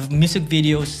up. The music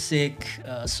video is sick.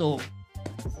 So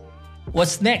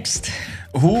what's next?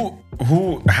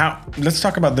 How? Let's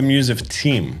talk about the music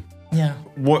team. Yeah.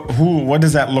 What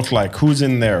does that look like? Who's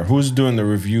in there? Who's doing the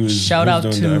reviews? Shout out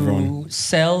to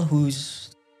Cell,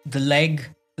 who's the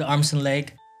arms and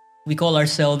leg. We call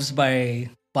ourselves by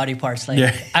body parts.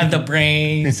 Like I'm the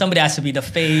brain. Somebody has to be the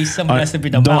face. Somebody has to be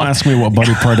the mouth. Don't ask me what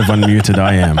body part of Unmuted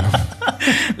I am.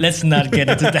 Let's not get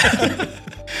into that.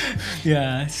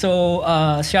 Yeah. So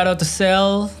shout out to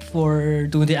Cell for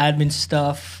doing the admin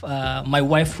stuff. My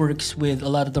wife works with a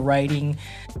lot of the writing.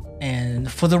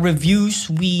 And for the reviews,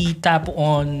 we tap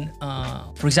on,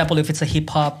 for example, if it's a hip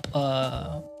hop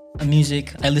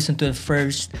music, I listen to it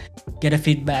first, get a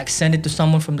feedback, send it to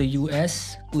someone from the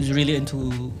US who's really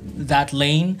into that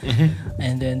lane,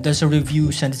 and then does a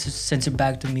review, sends it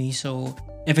back to me. So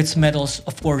if it's metals,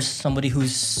 of course, somebody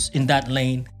who's in that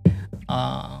lane.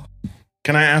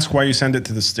 Can I ask why you send it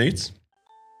to the States?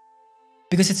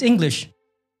 Because it's English.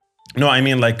 No, I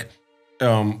mean like,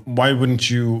 why wouldn't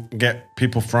you get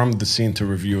people from the scene to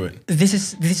review it? This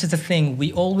is the thing.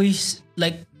 We've always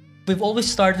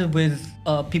started with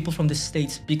people from the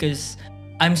States because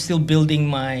I'm still building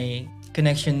my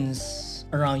connections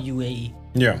around UAE.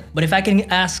 Yeah. But if I can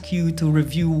ask you to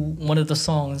review one of the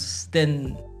songs,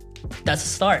 then that's a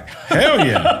start. Hell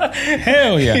yeah.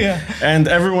 Hell yeah. Yeah. And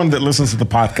everyone that listens to the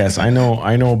podcast, I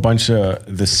know a bunch of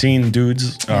the scene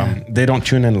dudes. They don't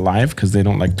tune in live because they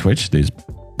don't like Twitch, these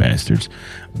bastards.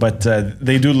 But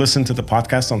they do listen to the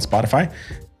podcast on Spotify.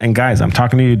 And guys, I'm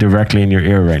talking to you directly in your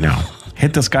ear right now.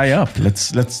 Hit this guy up.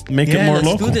 Let's make it more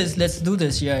local. Let's do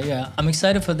this. Yeah. I'm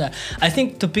excited for that. I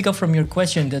think to pick up from your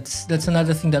question, that's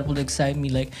another thing that would excite me.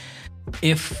 Like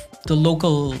if the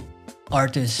local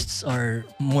artists are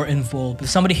more involved. If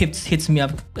somebody hits me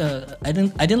up, I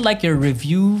didn't like your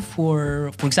review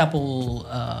for example,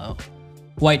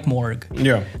 White Morgue.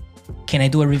 Yeah. Can I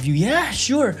do a review? Yeah,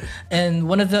 sure. And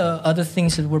one of the other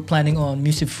things that we're planning on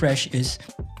Music Fresh is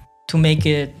to make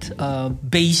it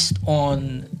based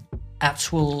on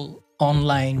actual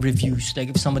online reviews. Like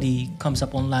if somebody comes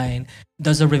up online,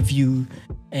 does a review,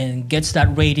 and gets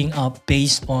that rating up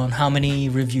based on how many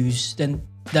reviews, then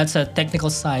that's a technical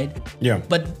side. Yeah.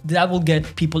 But that will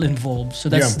get people involved. So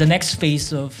that's the next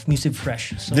phase of Music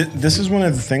Fresh. So This is one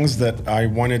of the things that I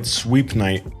wanted Sweep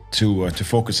Night to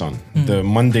focus on. The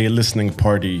Monday listening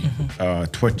party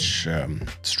Twitch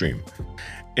stream.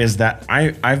 Is that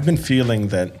I've been feeling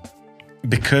that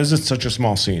because it's such a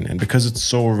small scene and because it's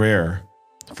so rare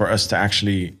for us to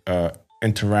actually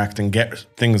interact and get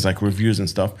things like reviews and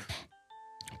stuff,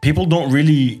 people don't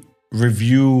really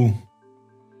review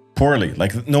poorly.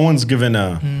 Like no one's given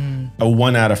a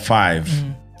 1 out of 5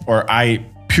 or I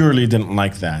purely didn't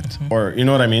like that or you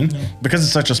know what I mean? Because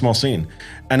it's such a small scene.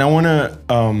 And I want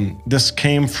to this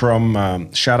came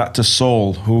from shout out to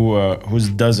Soul who's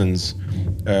Dozens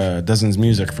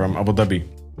Music from Abu Dhabi.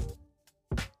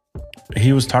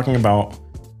 He was talking about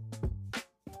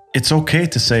it's okay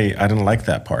to say I didn't like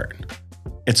that part.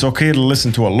 It's okay to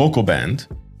listen to a local band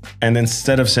and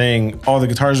instead of saying oh the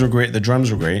guitars were great, the drums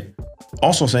were great,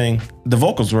 also saying the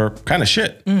vocals were kind of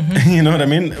shit. You know what I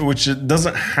mean? Which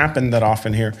doesn't happen that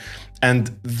often here. And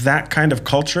that kind of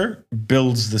culture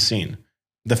builds the scene.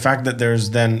 The fact that there's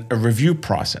then a review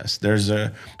process. There's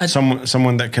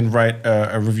someone that can write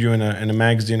a review in a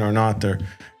magazine or not, or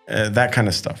that kind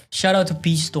of stuff. Shout out to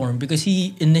P Storm because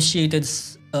he initiated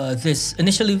this.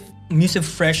 Initially, Music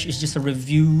Fresh is just a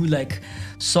review, like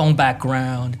song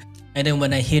background. And then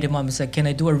when I hit him up, he's like, can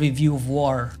I do a review of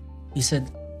War? He said,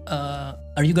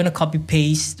 are you gonna copy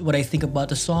paste what I think about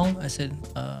the song? I said,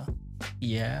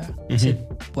 yeah. He said,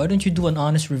 why don't you do an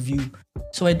honest review?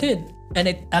 So I did, and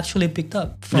it actually picked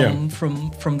up.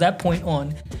 From that point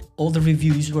on, all the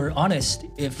reviews were honest.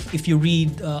 If you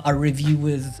read our review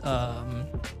with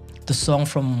the song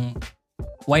from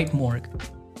White Morgue,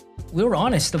 we were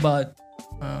honest about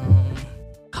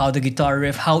how the guitar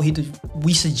riff,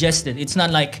 we suggested. It's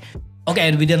not like,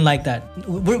 okay, we didn't like that.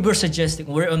 We're suggesting.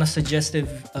 We're on a suggestive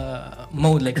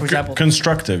mode. Like for example,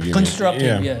 constructive.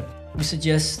 Constructive, yeah. We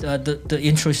suggest the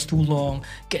intro is too long.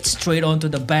 Get straight onto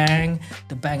the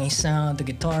banging sound, the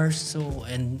guitars. So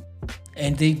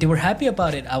and they were happy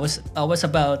about it. I was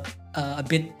about a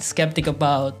bit skeptic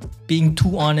about being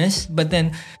too honest, but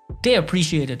then they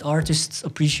appreciate it. Artists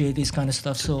appreciate this kind of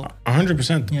stuff. So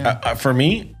 100%. Yeah. For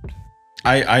me,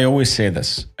 I always say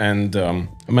this, and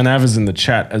Manav is in the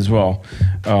chat as well.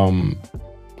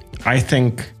 I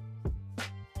think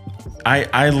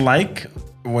I like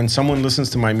when someone listens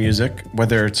to my music,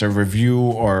 whether it's a review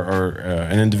or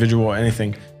an individual or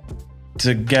anything,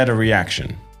 to get a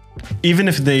reaction. Even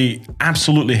if they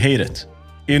absolutely hate it.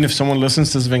 Even if someone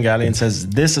listens to Svengali and says,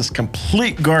 this is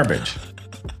complete garbage,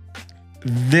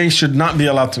 they should not be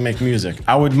allowed to make music.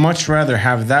 I would much rather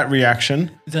have that reaction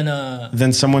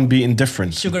than someone be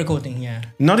indifferent. Sugarcoating, yeah.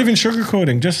 Not even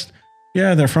sugarcoating, just,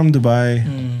 yeah, they're from Dubai.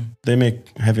 They make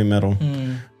heavy metal.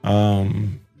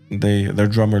 Their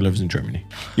drummer lives in Germany.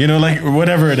 You know, like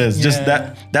whatever it is. Yeah. Just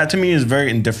that to me is very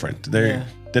indifferent. They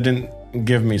didn't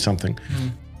give me something.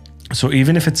 So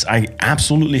even if I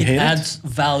absolutely hate it. It adds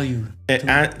value.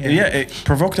 It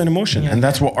provoked an emotion. And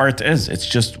that's what art is. It's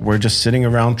just, we're just sitting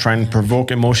around trying to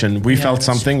provoke emotion. We felt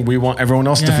something, we want everyone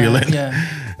else to feel it. Yeah.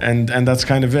 And that's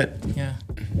kind of it. Yeah.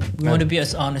 We want to be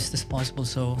as honest as possible.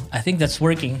 So I think that's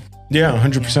working. Yeah,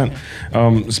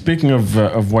 100%. Speaking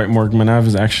of White Morgue, Manav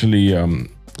is actually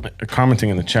commenting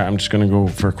in the chat. I'm just going to go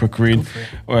for a quick read.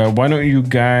 Why don't you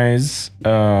guys,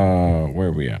 where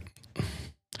are we at?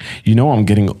 You know, I'm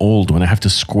getting old when I have to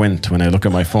squint when I look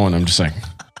at my phone. I'm just like,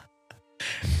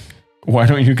 why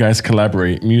don't you guys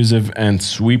collaborate, Musiv and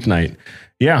Sweep Night?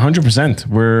 Yeah, 100%.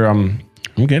 We're I'm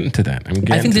getting to that.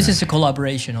 I think this is a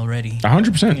collaboration already.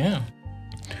 100%. Yeah.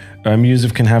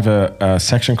 Musiv can have a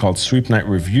section called Sweep Night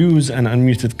Reviews, and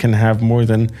Unmuted can have more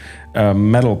than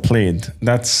metal played.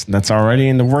 That's already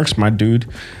in the works, my dude.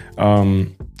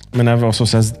 Manav also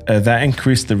says that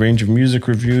increased the range of music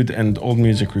reviewed and old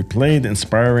music replayed,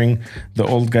 inspiring the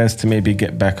old guys to maybe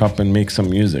get back up and make some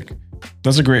music.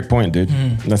 That's a great point, dude.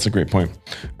 That's a great point.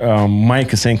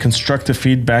 Mike is saying constructive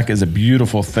feedback is a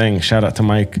beautiful thing. Shout out to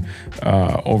Mike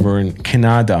over in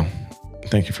Canada.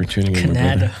 Thank you for tuning in.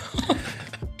 Canada.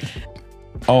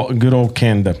 Oh, good old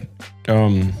Canada.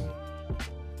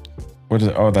 What is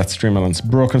it? Oh, that's Streamlance.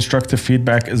 Bro, constructive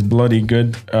feedback is bloody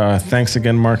good. Thanks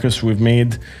again, Marcus. We've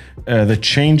made the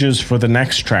changes for the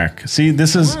next track. See,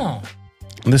 this is Wow.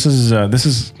 this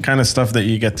is kind of stuff that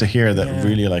you get to hear that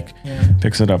really like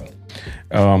picks it up.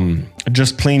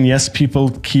 Just plain yes,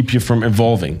 people keep you from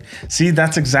evolving. See,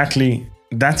 that's exactly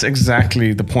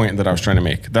the point that I was trying to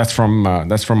make. That's from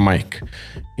Mike.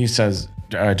 He says,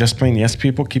 just plain yes,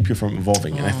 people keep you from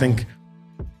evolving. And I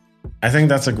think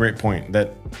that's a great point.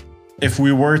 That if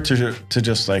we were to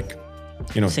just like,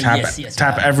 you know, Say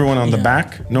tap everyone on the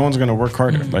back, no one's gonna work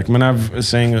harder. Like Manav is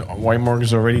saying, White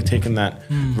Mortgage already taken that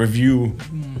review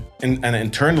and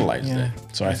internalized it.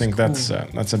 So I think that's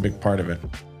a big part of it.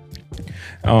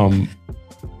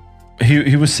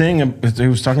 He was saying, he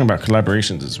was talking about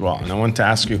collaborations as well, and I want to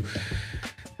ask you,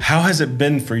 how has it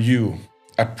been for you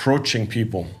approaching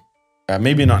people?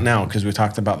 Maybe not now, because we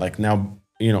talked about like now,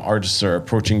 you know, artists are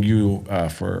approaching you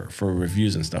for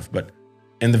reviews and stuff. But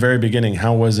in the very beginning,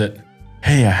 how was it?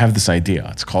 Hey, I have this idea.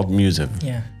 It's called Musiv.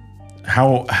 Yeah.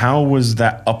 How was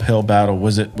that uphill battle?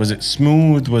 Was it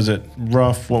smooth? Was it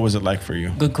rough? What was it like for you?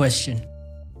 Good question.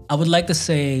 I would like to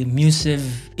say Musiv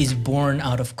is born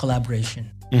out of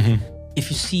collaboration. If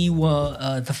you see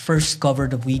the first cover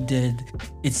that we did,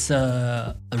 it's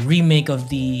a remake of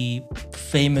the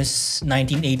famous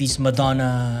 1980s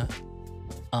Madonna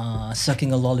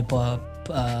sucking a lollipop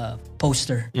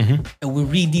poster. And we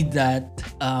redid that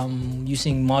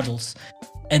using models.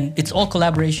 And it's all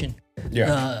collaboration.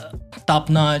 Yeah.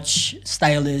 Top-notch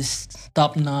stylist,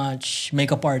 top-notch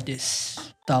makeup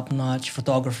artist, top-notch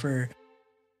photographer.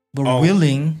 We're all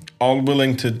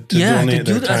willing to donate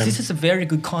their time. This is a very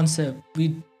good concept.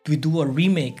 We do a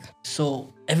remake,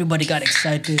 so everybody got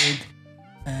excited.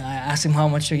 I asked him, how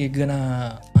much are you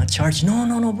gonna charge?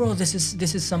 No, bro. This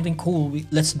is something cool.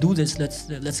 Let's do this.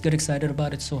 Let's get excited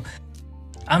about it. So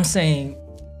I'm saying,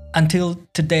 until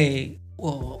today,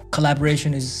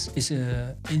 collaboration is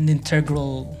an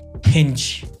integral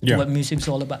hinge to what music's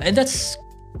all about, and that's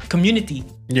community.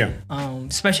 Yeah.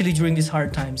 Especially during these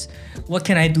hard times. What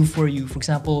can I do for you? For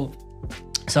example,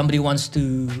 somebody wants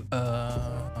to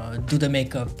do the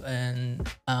makeup, and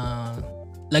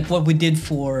like what we did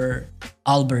for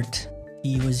Albert.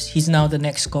 He's now the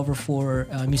next cover for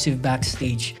Musiv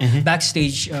Backstage.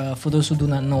 Backstage, for those who do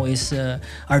not know, is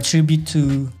our tribute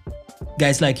to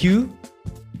guys like you,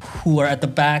 who are at the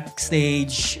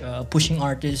backstage pushing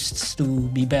artists to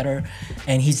be better,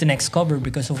 and he's the next cover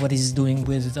because of what he's doing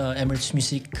with Emirates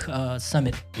Music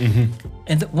Summit.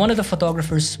 And one of the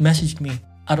photographers messaged me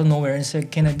out of nowhere and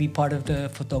said, "Can I be part of the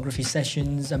photography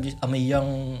sessions? I'm a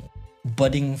young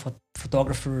budding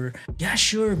photographer." Yeah,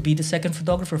 sure, be the second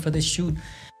photographer for this shoot.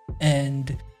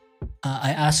 And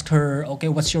I asked her, "Okay,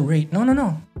 what's your rate?"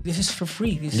 No, this is for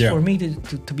free. This is for me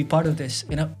to be part of this.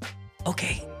 You know,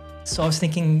 okay. So I was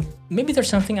thinking, maybe there's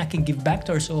something I can give back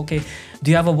to her. So, okay,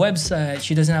 do you have a website?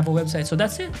 She doesn't have a website. So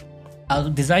that's it. I'll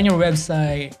design your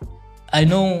website. I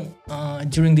know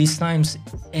during these times,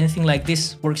 anything like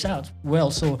this works out well.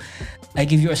 So I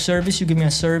give you a service, you give me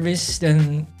a service,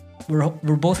 then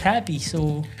we're both happy.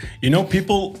 So, you know,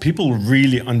 people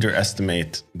really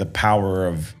underestimate the power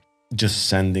of just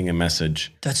sending a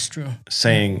message. That's true.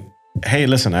 Saying, hey,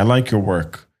 listen, I like your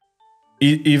work.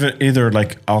 Either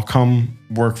like I'll come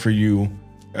work for you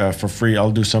for free, I'll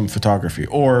do some photography,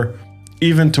 or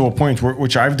even to a point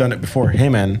which I've done it before. Hey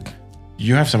man,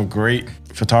 you have some great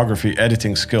photography,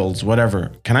 editing skills,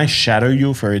 whatever. Can I shadow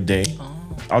you for a day?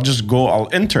 I'll just go, I'll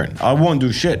intern. I won't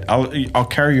do shit. I'll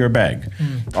carry your bag.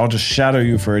 I'll just shadow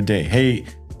you for a day. Hey,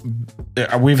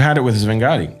 we've had it with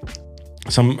Svengali.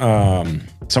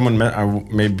 Someone I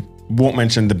maybe won't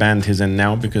mention the band he's in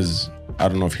now because I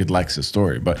don't know if he likes his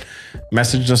story, but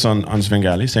messaged us on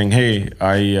Svengali saying, hey,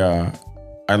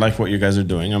 I like what you guys are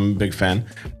doing. I'm a big fan.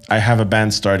 I have a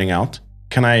band starting out.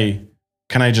 Can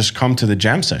I just come to the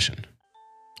jam session?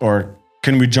 Or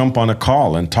can we jump on a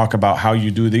call and talk about how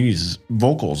you do these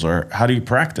vocals, or how do you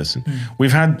practice? And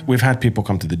we've had people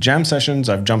come to the jam sessions.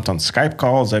 I've jumped on Skype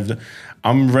calls.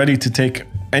 I'm ready to take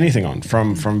anything on,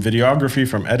 from videography,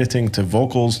 from editing to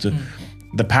vocals to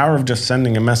the power of just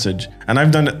sending a message. And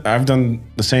I've done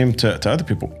the same to other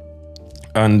people.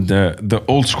 And the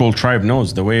old school tribe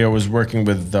knows the way I was working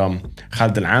with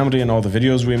Khalid Al-Amri and all the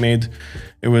videos we made.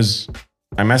 It was,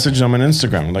 I messaged them on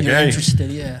Instagram like, You're hey,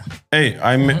 interested, yeah. Hey,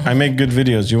 I make good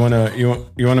videos. You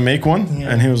wanna make one? Yeah.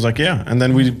 And he was like, yeah. And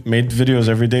then we made videos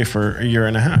every day for a year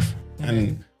and a half. Yeah.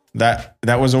 And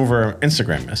that was over an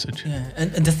Instagram message. Yeah,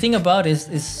 and the thing about it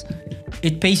is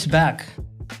it pays back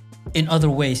in other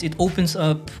ways. It opens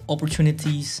up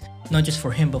opportunities, not just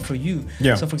for him, but for you.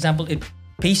 Yeah. So for example,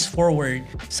 pace forward,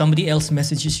 somebody else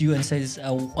messages you and says,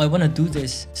 I want to do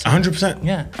this. So, 100%.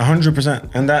 Yeah.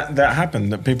 100%. And that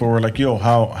happened. That people were like, yo,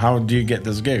 how do you get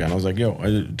this gig? And I was like, yo,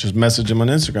 I just messaged him on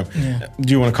Instagram. Yeah.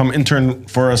 Do you want to come intern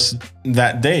for us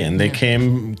that day? And they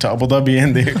came to Abu Dhabi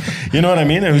and they, you know what I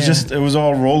mean? It was just, it was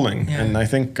all rolling. Yeah. And I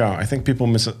think people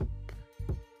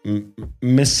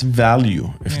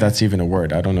misvalue, if that's even a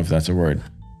word. I don't know if that's a word.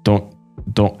 Don't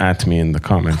at me in the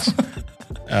comments.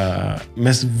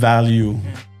 Misvalue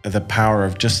the power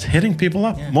of just hitting people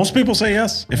up. Most people say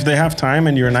yes if they have time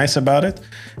and you're nice about it.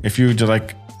 If you just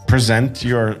like present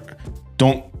your,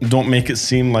 don't make it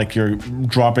seem like you're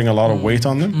dropping a lot of weight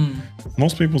on them.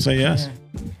 Most people say yes.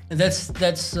 It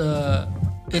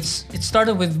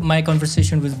started with my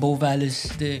conversation with Bo Vallis,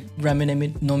 the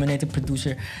Grammy nominated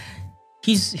producer.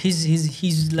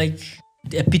 He's like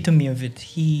the epitome of it.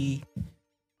 He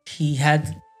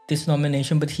had this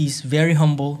nomination, but he's very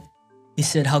humble. He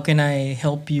said, "How can I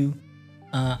help you?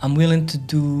 I'm willing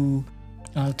to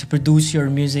produce your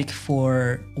music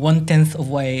for 1/10 of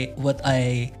what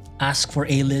I ask for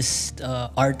A-list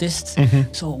artists."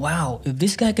 So wow, if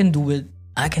this guy can do it,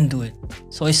 I can do it.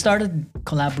 So I started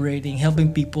collaborating,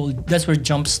 helping people. That's where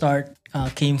Jumpstart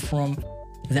came from.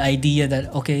 The idea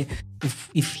that okay, if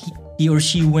he or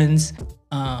she wins,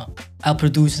 I'll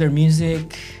produce their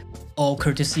music, all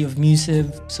courtesy of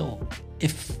Musive. So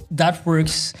if that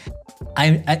works,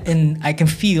 I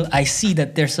see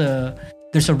that there's a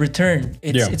return.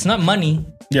 It's not money.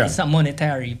 It's not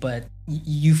monetary, but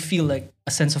you feel like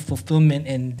a sense of fulfillment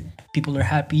and people are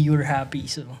happy, you're happy.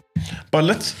 So, but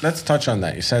let's touch on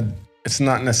that. You said it's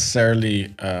not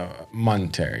necessarily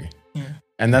monetary,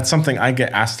 and that's something I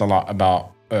get asked a lot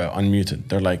about Unmuted.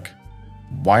 They're like,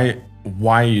 why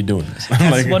are you doing this?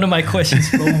 That's like, one of my questions.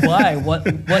 But why? What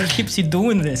keeps you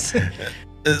doing this?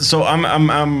 So I'll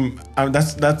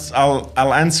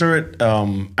answer it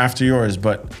after yours,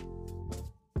 but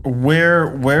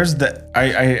where's the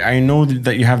I know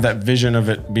that you have that vision of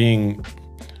it being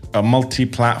a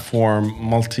multi-platform,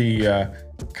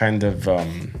 kind of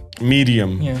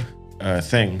medium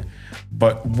thing,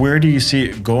 but where do you see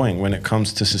it going when it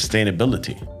comes to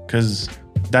sustainability? Because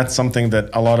that's something that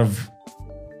a lot of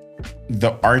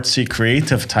the artsy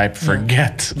creative type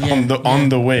forget on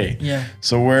the way. Yeah.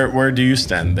 So where do you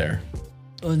stand there?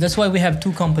 That's why we have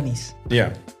two companies.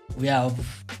 Yeah. We have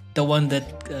the one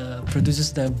that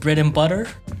produces the bread and butter,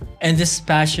 and this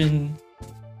passion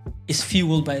is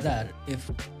fueled by that. If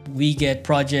we get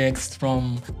projects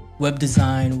from web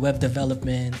design, web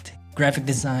development, graphic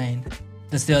design,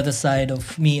 that's the other side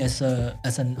of me as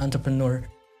an entrepreneur.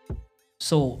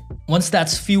 So once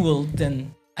that's fueled,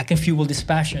 then I can fuel this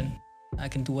passion. I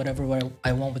can do whatever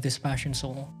I want with this passion.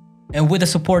 So, and with a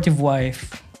supportive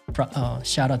wife,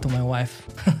 shout out to my wife.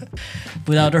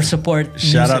 Without her support,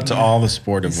 shout out to all the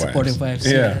supportive wives.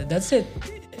 Yeah, that's it.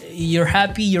 You're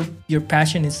happy. Your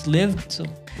passion is lived. So,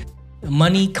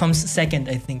 money comes second,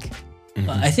 I think.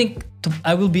 I think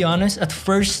I will be honest. At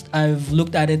first, I've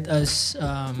looked at it as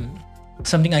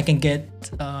something I can get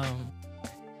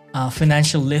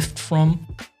financial lift from.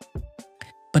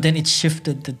 But then it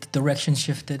shifted, the direction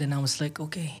shifted, and I was like,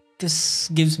 okay, this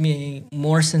gives me a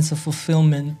more sense of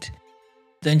fulfillment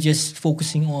than just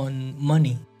focusing on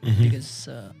money. Because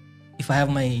if I have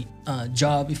my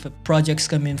job, if projects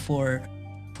come in for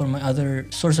my other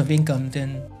source of income,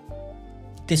 then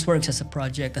this works as a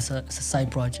project, as a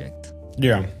side project.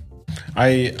 Yeah,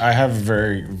 I have a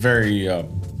very, very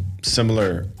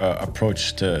similar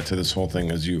approach to this whole thing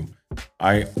as you.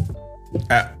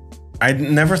 I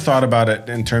never thought about it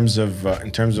in terms of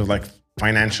like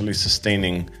financially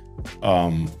sustaining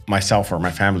myself or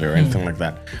my family or anything like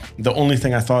that. The only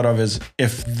thing I thought of is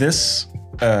if this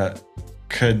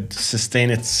could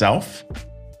sustain itself,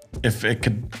 if it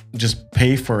could just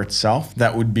pay for itself,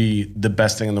 that would be the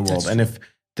best thing in the world. And if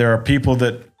there are people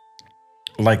that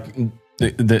like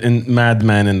the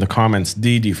madman in the comments,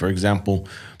 Didi, for example,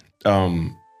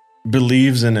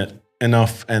 believes in it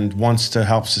enough and wants to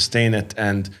help sustain it,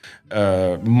 and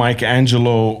Mike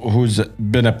Angelo, who's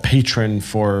been a patron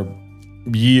for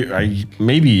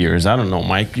maybe years, I don't know,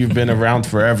 Mike, you've been around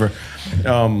forever.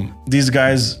 These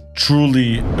guys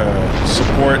truly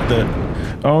support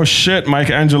oh shit, Mike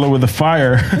Angelo with the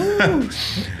fire.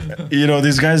 You know,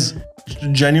 these guys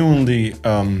genuinely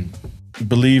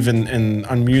believe in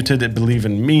Unmuted, they believe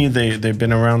in me, they've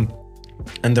been around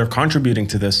and they're contributing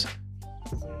to this.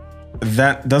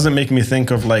 That doesn't make me think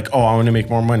of like, oh, I want to make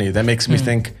more money. That makes me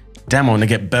think, damn, I want to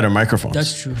get better microphones.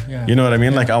 That's true. Yeah. You know what I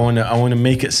mean? Like I want to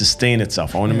make it sustain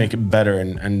itself. I want to make it better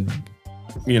and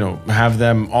have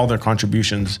them, all their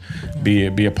contributions be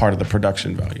a part of the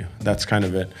production value. That's kind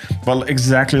of it. But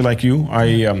exactly like you,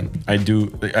 I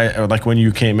like when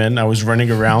you came in, I was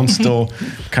running around still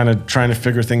kind of trying to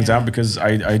figure things out, because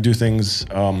I do things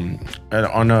on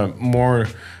a more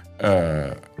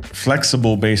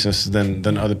flexible basis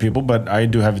than other people. But I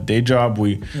do have a day job.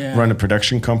 We run a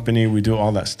production company. We do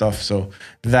all that stuff. So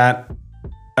that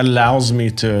allows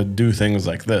me to do things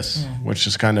like this, which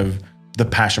is kind of the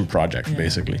passion project,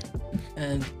 basically.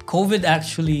 And COVID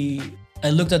actually, I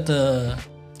looked at the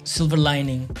silver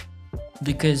lining,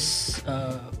 because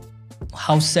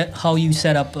how you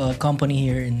set up a company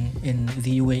here in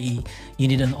the UAE, you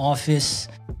need an office,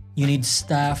 you need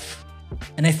staff.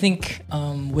 And I think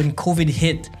when COVID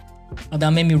hit, that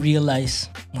made me realize,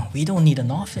 we don't need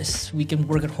an office. We can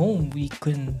work at home. We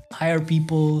can hire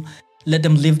people, let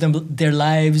them live their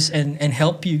lives and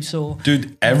help you. So,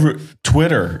 dude,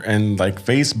 Twitter and like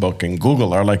Facebook and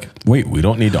Google are like, wait, we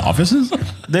don't need offices?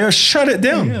 They're shut it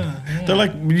down. They're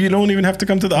like, you don't even have to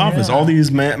come to the office. All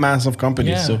these massive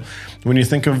companies. So when you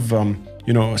think of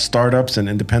startups and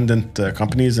independent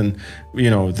companies, and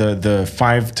the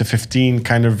 5 to 15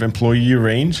 kind of employee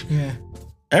range,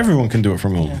 everyone can do it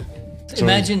from home. So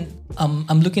imagine,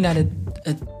 I'm looking at it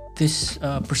at this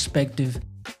perspective.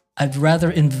 I'd rather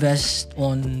invest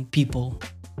on people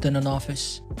than an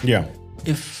office. Yeah.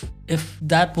 If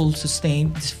that will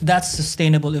sustain, if that's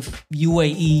sustainable, if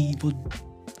UAE would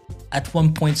at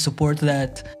one point support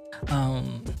that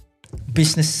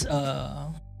business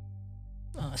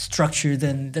structure,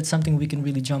 then that's something we can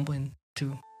really jump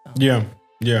into. Yeah.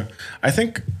 I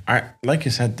think, like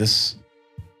you said,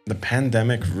 the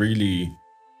pandemic really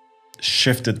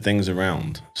shifted things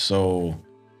around. So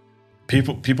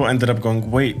people ended up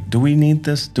going, wait, do we need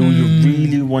this? Do you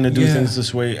really want to do things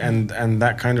this way? And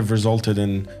that kind of resulted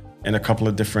in a couple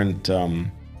of different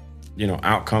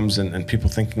outcomes and people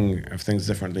thinking of things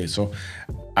differently. So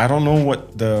I don't know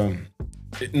what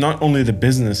not only the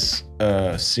business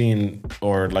scene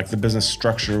or like the business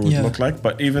structure would look like,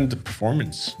 but even the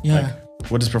performance. Like,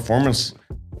 what is performance?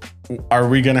 Are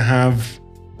we gonna have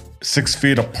 6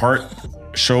 feet apart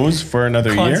shows for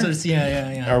another Concerts,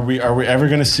 year? Are we ever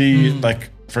gonna see like,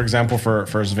 for example, for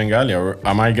Svengalia,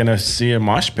 am I gonna see a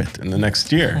mosh pit in the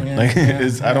next year?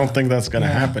 I don't think that's gonna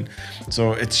happen.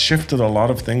 So it's shifted a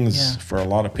lot of things for a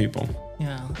lot of people.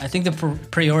 I think the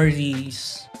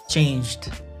priorities changed.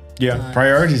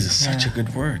 Priorities is such a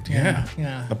good word.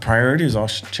 The priorities all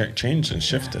changed and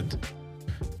shifted.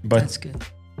 But that's good.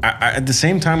 At the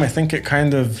same time, I think it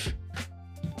kind of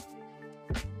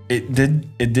it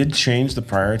did change the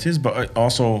priorities, but it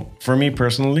also, for me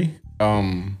personally,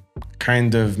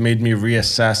 kind of made me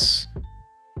reassess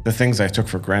the things I took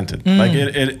for granted. Like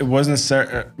it wasn't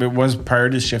it was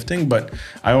priorities shifting, but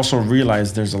I also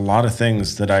realized there's a lot of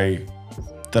things that I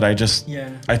just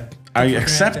I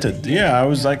accepted. I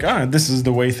was like, this is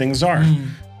the way things are.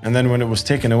 And then when it was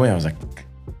taken away, I was like,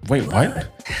 wait, what?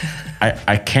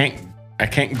 I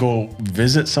can't go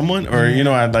visit someone, or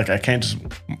I can't just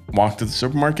walk to the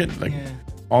supermarket. Like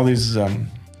all these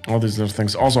little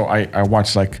things. Also, I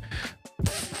watched like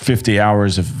 50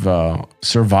 hours of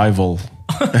survival.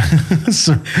 That's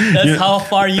how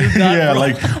far you got.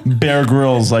 Like Bear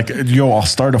Grylls, like, I'll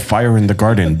start a fire in the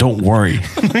garden. Don't worry.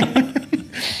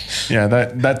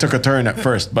 That took a turn at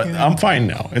first, but I'm fine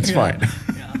now. It's fine.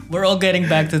 We're all getting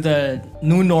back to the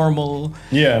new normal.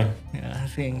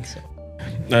 Thing. So.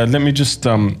 Let me just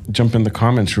jump in the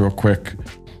comments real quick.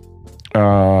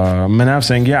 Manav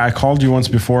saying, I called you once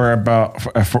before about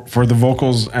for the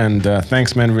vocals, and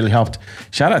thanks, man, really helped.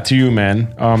 Shout out to you,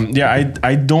 man.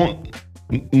 I don't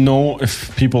know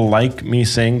if people like me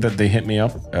saying that they hit me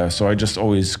up, so I just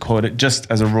always quote it just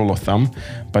as a rule of thumb.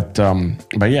 But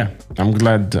yeah, I'm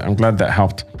glad that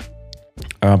helped.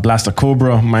 Blaster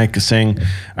Cobra Mike is saying,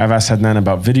 I've asked Adnan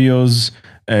about videos.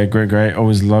 Great guy,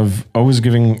 always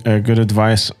giving good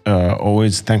advice,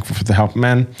 always thankful for the help,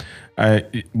 man.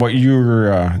 What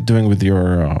you're doing with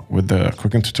the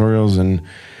cooking tutorials and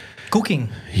cooking,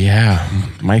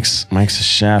 Mike's a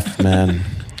chef, man.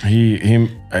 He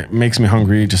makes me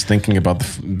hungry just thinking about the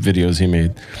videos he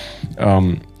made,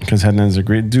 because Adnan's a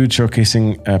great dude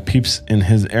showcasing peeps in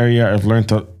his area. I've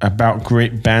learned about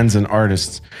great bands and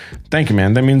artists. Thank you,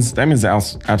 man. That means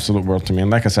the absolute world to me. And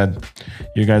like I said,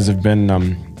 you guys have been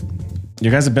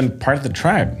part of the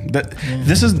tribe.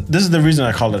 This is the reason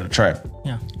I call it a tribe.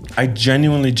 I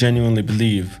genuinely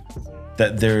believe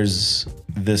that there's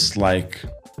this like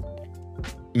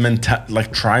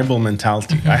tribal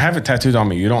mentality. I have it tattooed on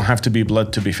me. You don't have to be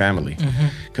blood to be family,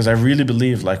 because I really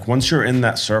believe like once you're in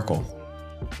that circle,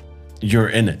 you're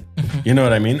in it. You know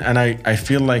what I mean? And I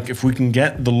feel like if we can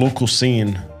get the local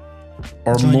scene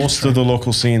or Join the most of the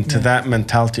local scene to Yeah. that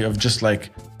mentality of just like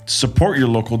support your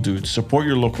local dudes, support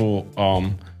your local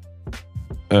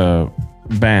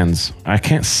bands. Why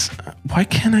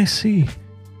can't I see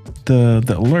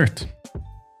the alert?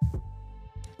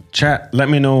 Chat, let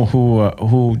me know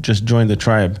who just joined the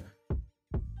tribe.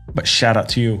 But shout out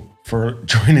to you for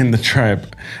joining the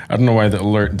tribe. I don't know why the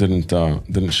alert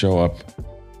didn't show up.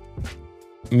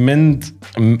 Mind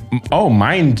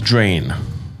Drain.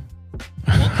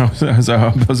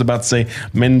 I was about to say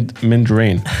Mind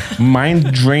Drain.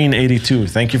 Mind Drain 82.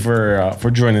 Thank you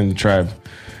for joining the tribe.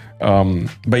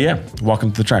 But yeah,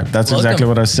 welcome to the tribe. That's Welcome. exactly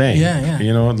what I was saying. Yeah.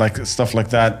 You know, like stuff like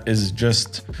that is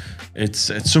just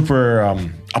it's super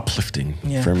uplifting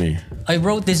Yeah. for me. I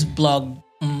wrote this blog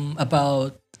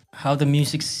about how the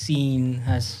music scene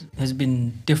has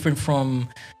been different from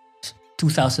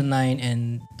 2009,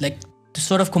 and like to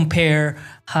sort of compare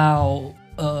how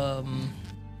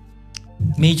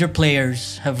major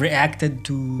players have reacted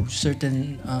to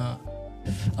certain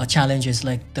challenges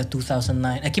like the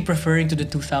 2009. I keep referring to the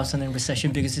 2000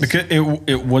 recession because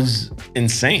It was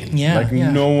insane. Yeah, like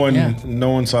yeah, no yeah.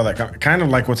 one saw that kind of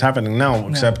like what's happening now,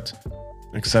 except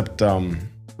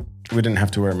we didn't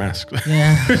have to wear masks.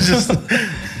 yeah. It's just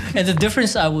And the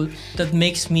difference that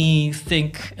makes me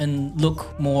think and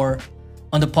look more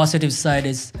on the positive side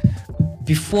is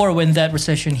before, when that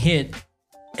recession hit,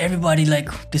 everybody like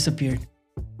disappeared.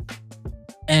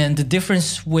 And the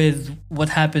difference with what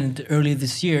happened earlier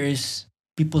this year is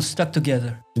people stuck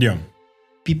together. yeah.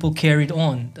 People carried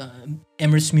on.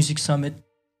 Emirates Music Summit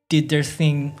did their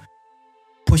thing,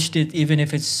 pushed it even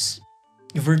if it's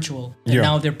virtual. And Yeah.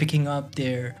 now they're picking up,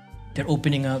 they're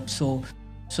opening up. So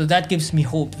that gives me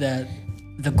hope that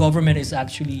the government is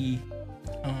actually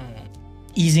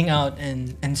easing out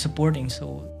and supporting.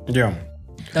 So Yeah.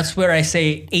 that's where I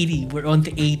say 80. We're on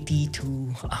to 80 to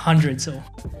 100. So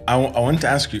I want to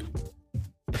ask you,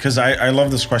 because I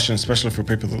love this question, especially for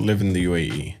people that live in the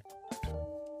UAE.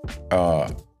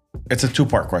 It's a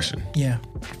two-part question. yeah,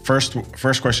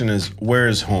 First question is, where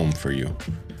is home for you?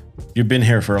 You've been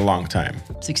here for a long time,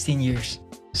 16 years.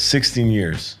 16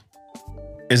 years.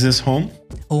 Is this home?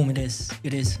 Home it is.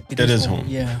 It is. It is home.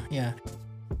 Yeah.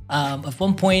 At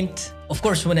one point, of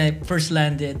course, when I first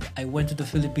landed, I went to the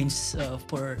Philippines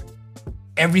for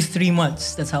every 3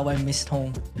 months. That's how I missed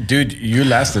home. Dude, you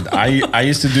lasted. I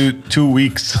used to do 2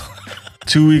 weeks.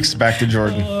 2 weeks back to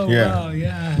Jordan. Oh, yeah. wow,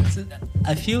 yeah. So,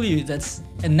 I feel you.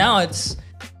 And now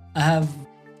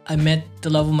I met the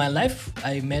love of my life.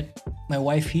 I met my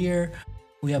wife here.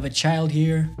 We have a child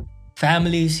here.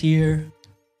 Family's here.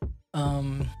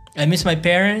 I miss my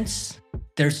parents.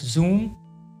 There's Zoom.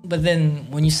 But then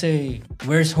when you say,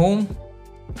 where's home?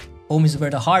 Home is where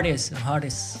the heart is. The heart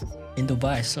is in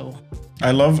Dubai. So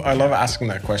I love asking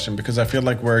that question because I feel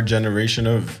like we're a generation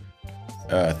of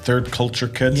third culture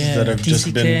kids that have just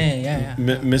TCK,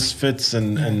 been misfits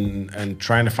and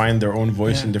trying to find their own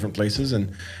voice in different places, and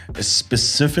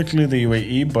specifically the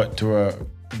UAE, but to a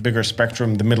bigger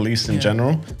spectrum, the Middle East in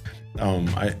general.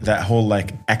 That whole like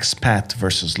expat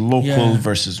versus local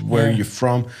versus where you're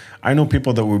from. I know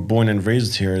people that were born and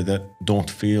raised here that don't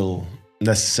feel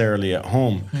necessarily at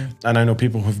home, and I know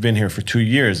people who've been here for 2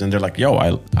 years and they're like, "Yo,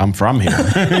 I'm from here."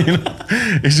 You know?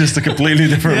 It's just a completely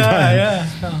different vibe.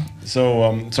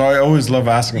 So I always love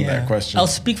asking that question.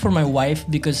 I'll speak for my wife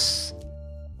because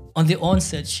on the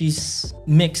onset she's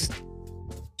mixed.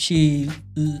 She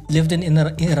lived in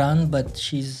Iran, but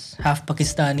she's half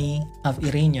Pakistani, half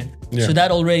Iranian. Yeah. So that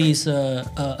already is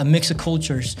a mix of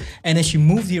cultures. And then she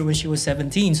moved here when she was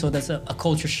 17, so that's a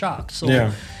culture shock. So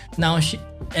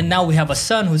now we have a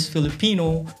son who's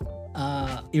Filipino,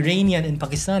 Iranian, and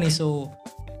Pakistani. So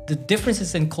the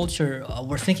differences in culture,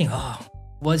 we're thinking,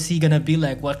 what's he gonna be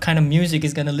like? What kind of music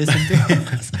is gonna listen to?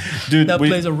 Dude, that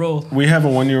plays a role. We have a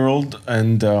 1-year-old,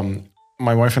 and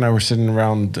my wife and I were sitting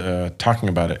around talking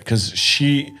about it because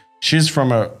she's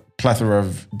from a plethora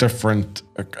of different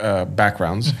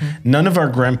backgrounds. None of our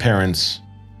grandparents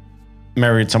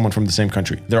married someone from the same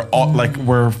country. They're all like,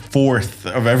 we're fourth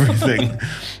of everything.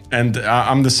 And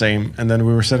I'm the same. And then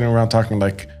we were sitting around talking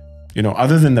like, you know,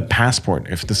 other than the passport,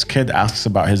 if this kid asks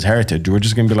about his heritage, we're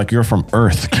just gonna be like, you're from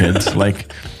Earth, kids.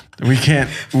 Like, we can't.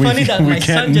 Funny that my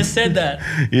son just said that.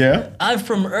 Yeah. I'm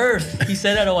from Earth. He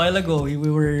said that a while ago. We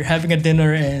were having a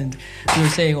dinner and we were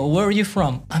saying, "Oh, where are you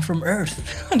from?" I'm from Earth.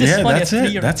 That's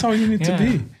it. That's all you need to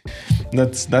be.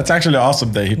 That's actually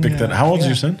awesome that he picked that. How old is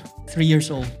your son? 3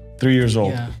 years old. 3 years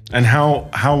old. Yeah. And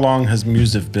how long has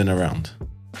Musif been around?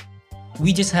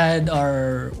 We just had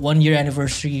our 1 year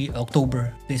anniversary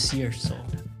October this year.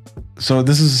 So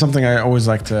this is something I always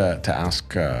like to ask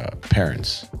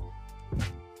parents.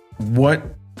 What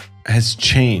has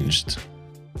changed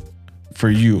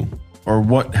for you, or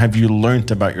what have you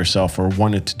learned about yourself or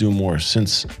wanted to do more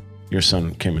since your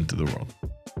son came into the world?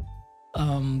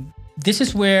 This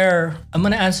is where I'm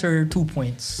gonna answer 2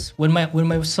 points. When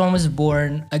my son was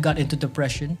born, I got into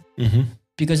depression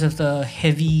because of the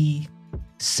heavy,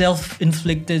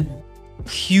 self-inflicted,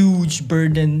 huge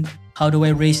burden. How do I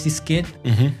raise this kid?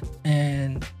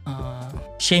 And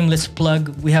shameless plug,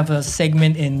 we have a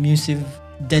segment in Musive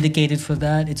dedicated for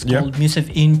that. It's called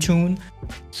Musive in Tune.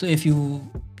 So if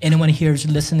anyone here is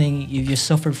listening, if you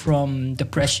suffer from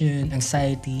depression,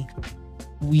 anxiety,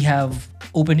 we have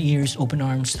open ears, open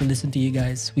arms to listen to you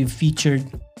guys. We've featured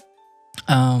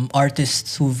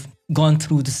artists who've gone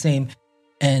through the same.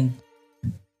 And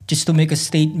just to make a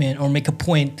statement or make a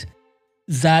point,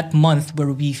 that month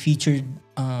where we featured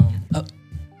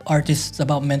artists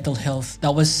about mental health,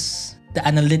 that was the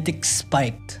analytics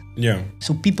spiked. Yeah.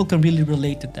 So people can really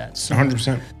relate to that. So,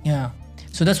 100%. Yeah.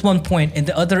 So that's one point. And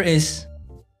the other is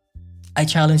I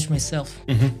challenged myself.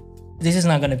 This is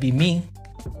not going to be me.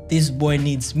 This boy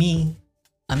needs me.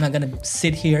 I'm not going to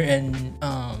sit here and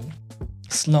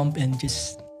slump and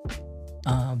just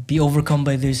be overcome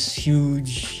by this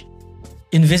huge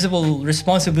invisible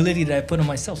responsibility that I put on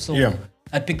myself. So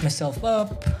I picked myself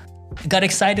up, got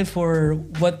excited for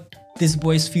what this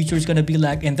boy's future is going to be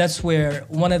like. And that's where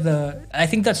I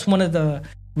think that's one of the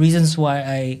reasons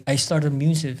why I started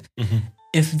Musive.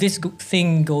 If this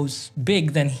thing goes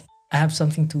big, then I have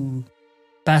something to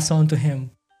pass on to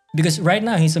him. Because right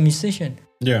now he's a musician.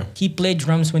 Yeah. He played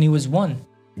drums when he was 1.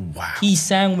 Wow. He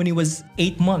sang when he was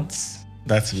 8 months.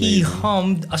 That's amazing. He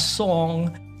hummed a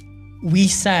song we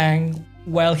sang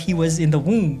while he was in the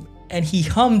womb. And he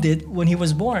hummed it when he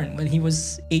was born, when he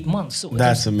was 8 months. So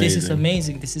that's amazing. This is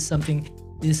amazing. This is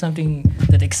something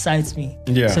that excites me.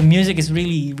 Yeah. So music is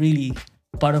really, really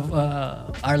part of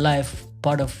our life,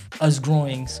 part of us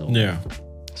growing. So yeah.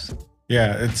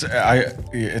 Yeah,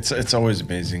 it's always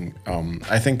amazing.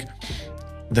 I think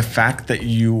the fact that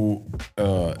you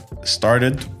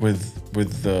started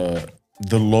with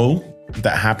the low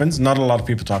that happens. Not a lot of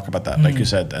people talk about that, like you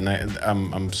said, and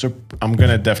I'm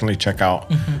gonna definitely check out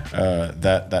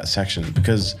that section,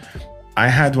 because I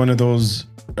had one of those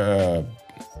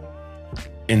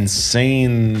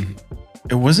insane.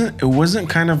 It wasn't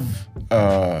kind of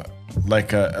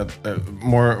like a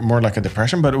more like a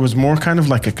depression, but it was more kind of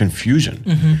like a confusion,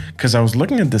 because I was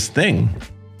looking at this thing,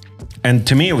 and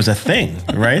to me it was a thing,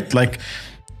 right? Like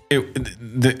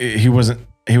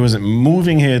he wasn't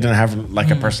moving. He didn't have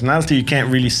like a personality. You can't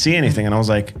really see anything, and I was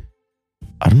like,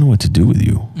 I don't know what to do with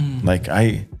you. Like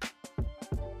I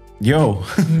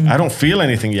don't feel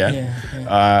anything yet.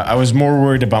 I was more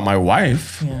worried about my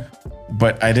wife,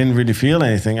 but I didn't really feel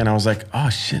anything, and I was like, oh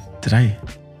shit,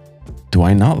 do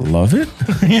I not love it?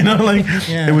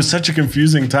 It was such a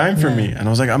confusing time for me. And I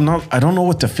was like, I don't know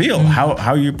what to feel,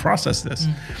 how you process this.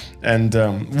 And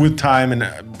with time and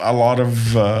a lot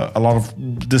of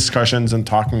discussions and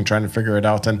talking, trying to figure it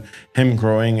out, and him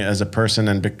growing as a person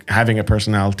and having a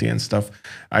personality and stuff,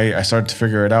 I started to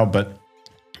figure it out. But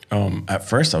at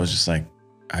first I was just like,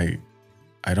 I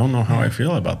don't know how I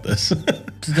feel about this.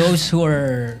 To those who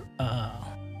are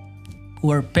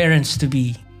parents to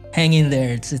be, hang in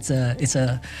there. It's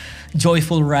a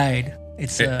joyful ride.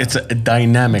 It's a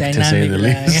dynamic to say the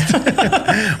least.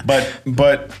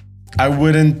 But I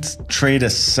wouldn't trade a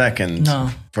second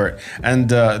for it. And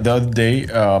the other day,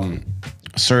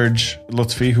 Serge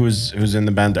Lutfi, who's in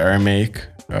the band Aramaic,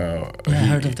 I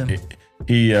heard of them.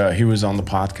 He was on the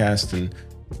podcast, and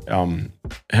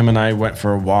him and I went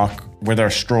for a walk with our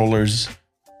strollers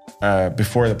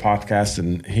before the podcast,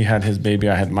 and he had his baby,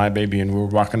 I had my baby, and we were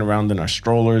walking around in our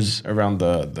strollers around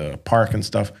the park and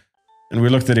stuff, and we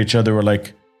looked at each other, we're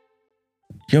like,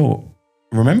 yo,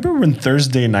 remember when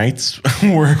Thursday nights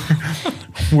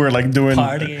we're like doing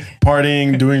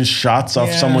partying, doing shots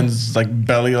off someone's like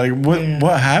belly, like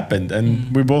what happened?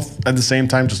 And we both at the same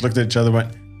time just looked at each other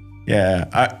and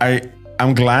went,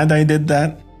 I'm glad I did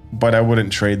that, but I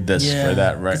wouldn't trade this for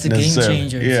that, right? It's a game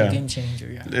changer. It's a game changer.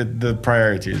 The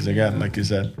priorities, again, like you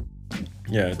said.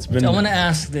 Yeah, it's been. So I want to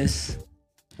ask this.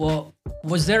 Well,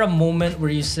 was there a moment where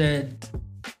you said,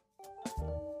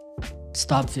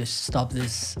 stop this,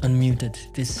 unmuted.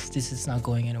 This is not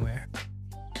going anywhere?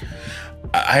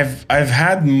 I've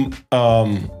had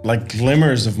like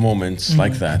glimmers of moments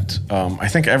like that. I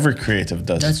think every creative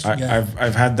does.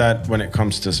 I've had that when it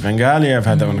comes to Svengali. I've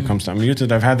had that when it comes to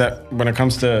Unmuted. I've had that when it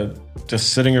comes to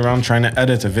just sitting around trying to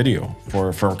edit a video for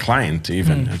a client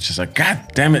even. It's just like, God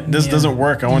damn it, this doesn't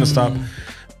work. I want to stop.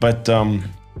 But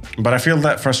But I feel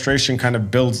that frustration kind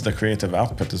of builds the creative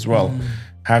output as well.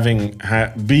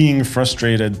 Being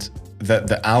frustrated that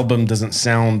the album doesn't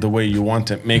sound the way you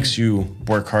want it makes you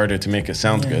work harder to make it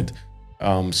sound good.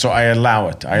 So I allow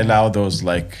it. I allow those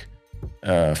like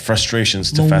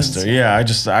frustrations to Moments. fester. Yeah,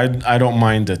 I don't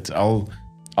mind it. I'll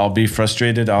be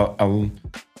frustrated. I'll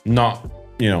not,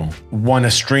 want to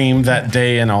stream that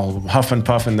day, and I'll huff and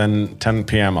puff, and then 10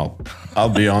 p.m. I'll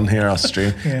be on here. I'll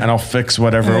stream and I'll fix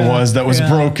whatever it was that was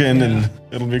broken, and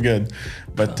it'll be good.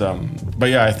 But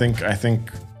yeah, I think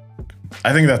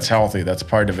that's healthy. That's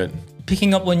part of it.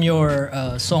 Picking up on your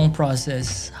song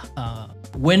process,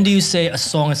 when do you say a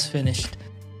song is finished?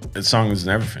 A song is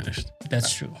never finished.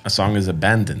 That's true. A song is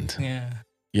abandoned. Yeah.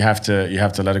 You have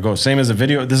to let it go. Same as a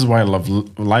video. This is why I love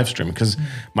live streaming, because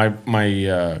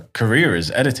my career is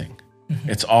editing.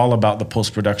 It's all about the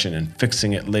post-production and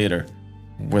fixing it later.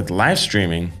 With live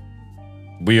streaming,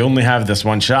 we only have this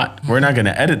one shot. We're not going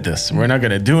to edit this. We're not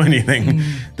going to do anything.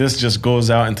 This just goes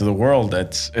out into the world.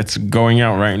 It's going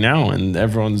out right now, and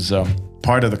everyone's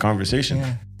part of the conversation.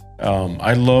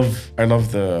 I love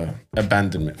the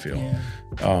abandonment feel.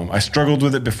 I struggled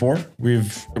with it before.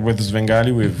 With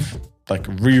Svengali, we've like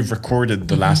re-recorded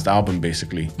the last album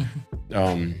basically,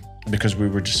 because we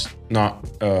were just not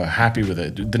happy with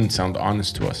it. It didn't sound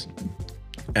honest to us,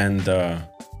 and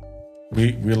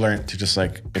we learned to just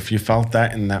like, if you felt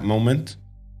that in that moment,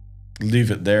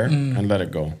 leave it there and let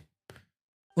it go.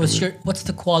 What's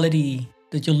the quality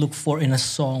that you look for in a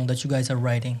song that you guys are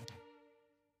writing?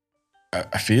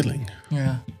 A feeling.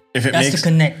 Yeah. If it That's makes to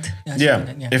connect.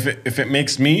 If it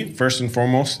makes me first and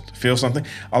foremost feel something,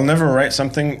 I'll never write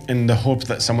something in the hope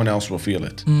that someone else will feel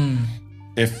it.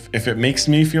 If it makes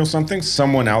me feel something,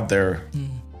 someone out there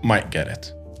might get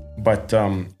it. But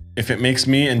if it makes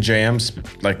me and JM,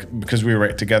 like, because we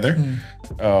write together,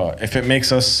 if it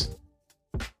makes us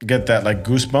get that like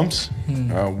goosebumps,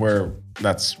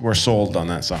 we're sold on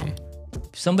that song.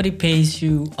 If somebody pays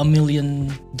you $1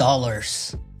 million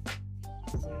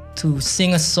to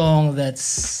sing a song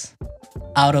that's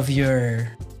out of your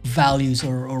values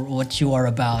or what you are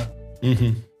about,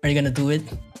 are you gonna do it?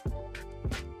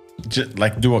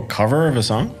 Like do a cover of a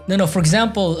song? No. For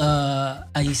example,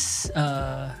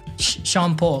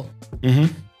 Sean Paul.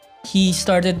 He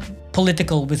started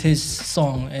political with his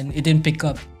song, and it didn't pick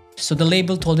up. So the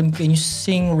label told him, "Can you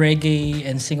sing reggae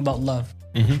and sing about love?"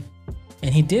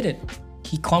 And he did it.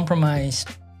 He compromised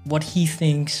what he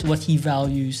thinks, what he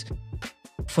values,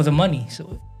 for the money.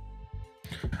 So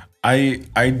I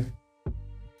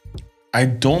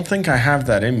don't think I have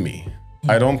that in me.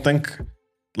 I don't think,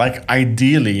 like,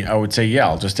 ideally I would say, yeah,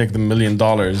 I'll just take the $1 million,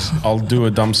 I'll do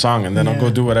a dumb song, and then I'll go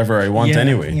do whatever I want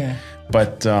anyway.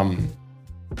 But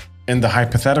in the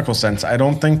hypothetical sense, I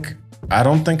don't think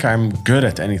I'm good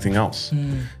at anything else.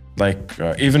 Like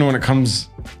even when it comes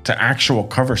to actual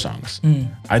cover songs,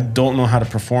 I don't know how to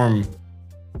perform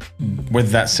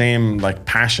with that same like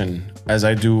passion as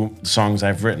I do songs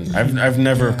I've written. I've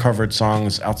never covered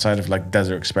songs outside of like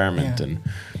Desert Experiment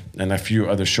and a few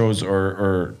other shows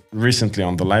or recently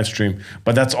on the live stream.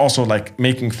 But that's also like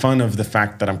making fun of the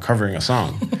fact that I'm covering a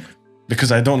song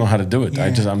because I don't know how to do it.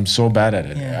 I'm so bad at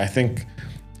it. I think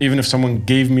even if someone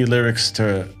gave me lyrics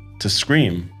to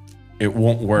scream, it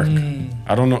won't work.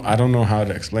 I don't know how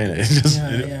to explain it. It's just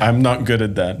I'm not good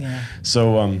at that.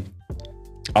 So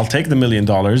I'll take the $1 million,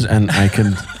 and I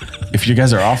can, if you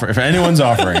guys are offering, if anyone's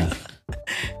offering,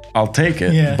 I'll take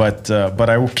it. But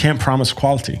I can't promise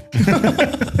quality.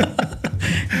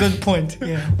 Good point.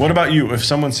 What about you? If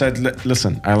someone said,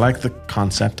 listen, I like the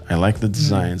concept, I like the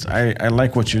designs, I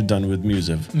like what you've done with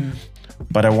Musiv,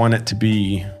 but I want it to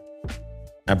be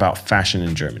about fashion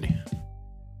in Germany.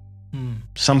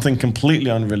 Something completely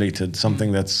unrelated,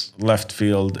 something that's left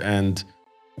field, and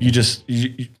you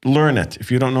learn it.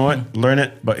 If you don't know it, learn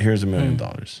it, but here's $1 million.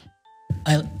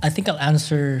 I think I'll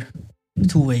answer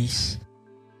two ways.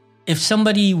 If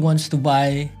somebody wants to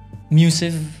buy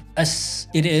Musiv as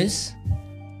it is,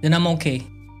 then I'm okay.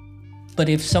 But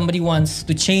if somebody wants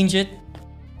to change it,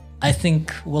 I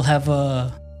think we'll have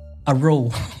a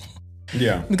row.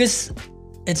 Because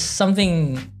it's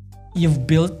something you've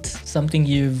built, something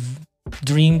you've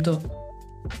dreamed of,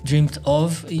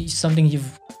 something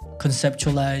you've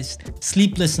conceptualized.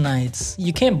 Sleepless nights.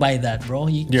 You can't buy that, bro.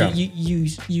 You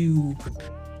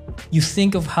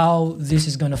think of how this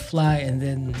is gonna fly, and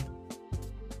then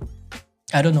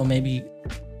I don't know. Maybe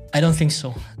I don't think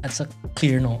so. That's a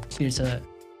clear no. It's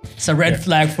a red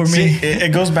flag for me. See,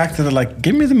 it goes back to the like,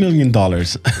 give me the $1 million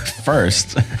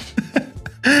first,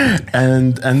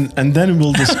 and then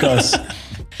we'll discuss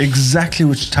exactly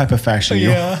which type of fashion you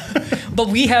want. But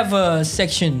we have a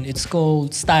section. It's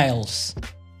called styles.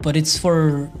 but it's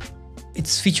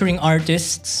featuring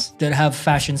artists that have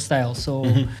fashion style. So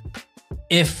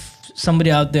if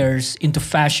somebody out there's into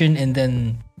fashion and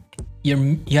then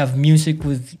you have music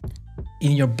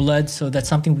in your blood, so that's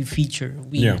something we feature.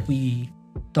 We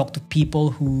talk to people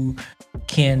who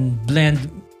can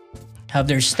have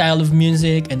their style of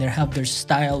music and they have their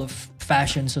style of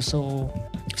fashion. So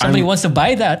if somebody wants to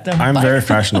buy that, I'm very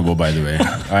fashionable, by the way.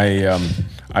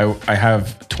 I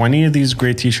have 20 of these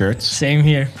gray t-shirts. Same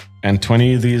here. And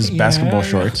 20 of these basketball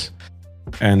shorts.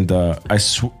 And I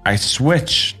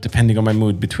switch depending on my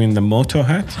mood between the Moto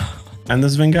hat and the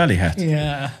Svengali hat.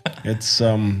 Yeah. It's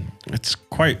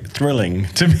quite thrilling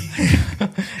to me.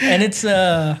 And it's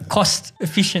cost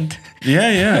efficient.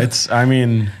 Yeah.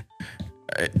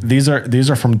 These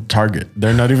are from Target.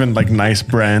 They're not even like nice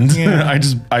brands. Yeah.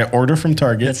 I order from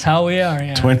Target. That's how we are.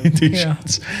 Yeah. 20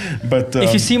 t-shirts. Yeah. But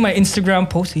if you see my Instagram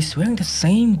post, he's wearing the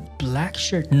same black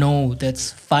shirt. No,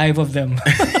 that's 5 of them.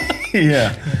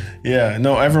 Yeah.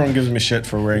 No, everyone gives me shit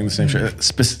for wearing the same shirt.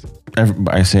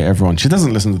 I say everyone. She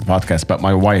doesn't listen to the podcast, but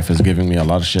my wife is giving me a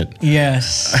lot of shit.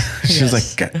 Yes. She's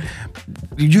like,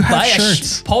 you have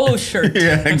shirts. Polo shirt.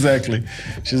 Yeah, exactly.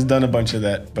 She's done a bunch of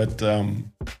that,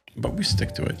 but we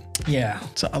stick to it. Yeah.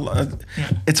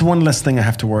 It's one less thing I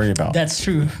have to worry about. That's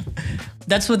true.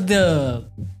 That's what the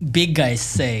big guys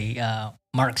say.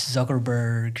 Mark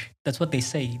Zuckerberg. That's what they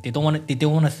say. They don't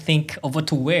want to think of what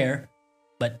to wear.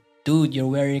 But dude, you're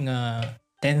wearing a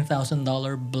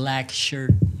 $10,000 black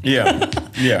shirt.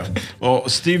 Yeah. Well,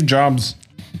 Steve Jobs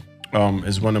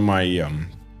is one of my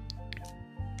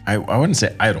I wouldn't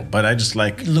say idol, but I just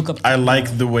like look up. I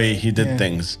like the way he did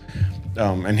things.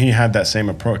 And he had that same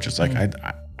approach. It's like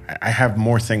I have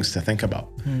more things to think about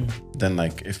than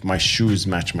like if my shoes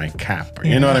match my cap. Or,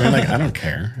 you know what I mean? Like I don't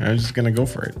care. I'm just gonna go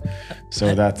for it.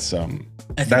 So that's I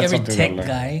think every tech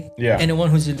guy, anyone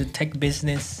who's in the tech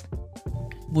business,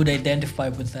 would identify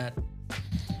with that.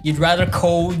 You'd rather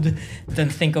code than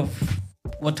think of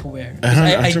what to wear.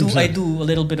 I do a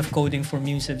little bit of coding for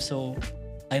Musive, so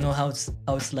I know how it's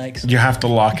like. So. You have to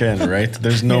lock in, right?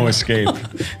 There's no escape.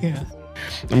 Yeah.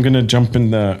 I'm gonna jump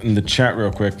in the chat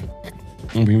real quick.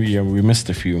 We missed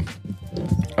a few.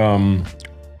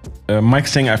 Mike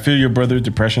saying, I feel your brother.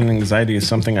 Depression and anxiety is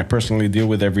something I personally deal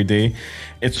with every day.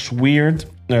 It's weird.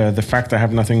 The fact I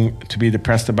have nothing to be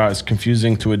depressed about is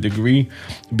confusing to a degree.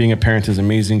 Being a parent is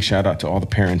amazing. Shout out to all the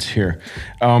parents here.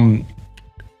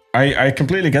 I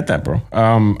completely get that, bro.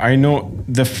 I know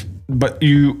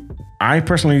I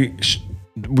personally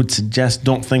would suggest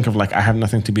don't think of like I have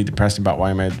nothing to be depressed about.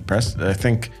 Why am I depressed? I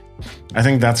think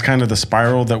that's kind of the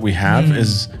spiral that we have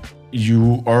is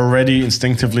you already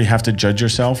instinctively have to judge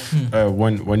yourself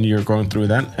when you're going through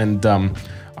that. And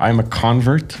I'm a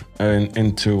convert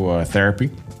into therapy.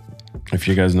 If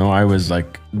you guys know, I was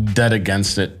like dead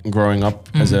against it growing up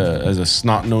as a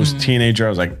snot-nosed teenager. I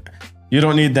was like, you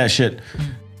don't need that shit.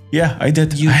 Yeah, I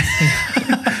did.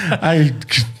 I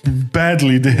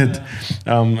badly did.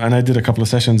 And I did a couple of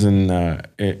sessions and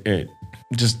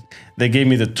they gave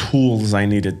me the tools I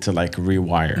needed to like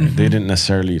rewire. They didn't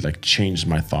necessarily like change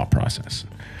my thought process.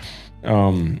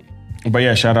 But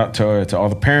yeah, shout out to all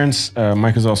the parents.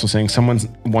 Mike is also saying, someone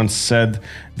once said,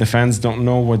 the fans don't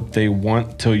know what they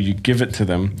want till you give it to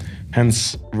them.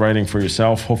 Hence, writing for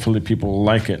yourself. Hopefully people will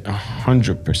like it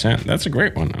 100%. That's a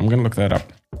great one. I'm going to look that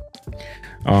up.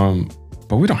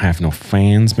 But we don't have no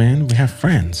fans, man. We have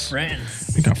friends.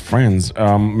 We got friends.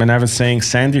 Manav is saying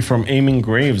Sandy from Aiming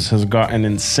Graves has got an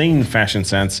insane fashion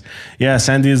sense. Yeah,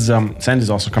 Sandy's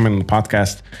also coming on the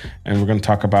podcast, and we're going to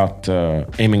talk about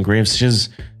Aiming Graves.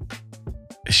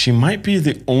 She might be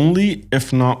the only,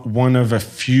 if not one of a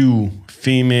few,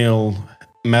 female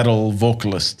metal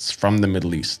vocalists from the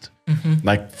Middle East,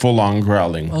 like full-on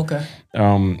growling. Okay.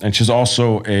 And she's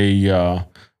also a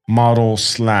model /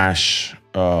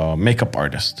 makeup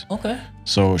artist. Okay.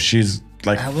 So she's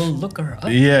like, I will look her up.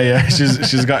 Yeah.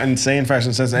 She's got insane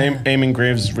fashion sense. Aiming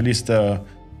Graves released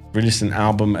an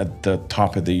album at the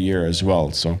top of the year as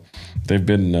well. So they've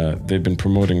been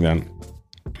promoting that.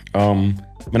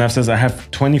 Manav says, I have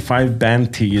 25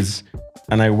 band tees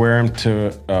and I wear them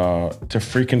to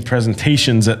freaking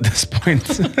presentations at this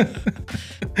point.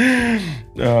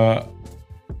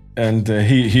 And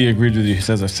he agreed with you. He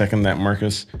says, I second that,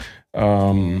 Marcus.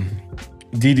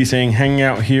 Didi saying, hanging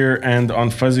out here and on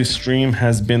Fuzzy stream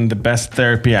has been the best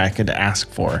therapy I could ask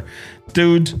for.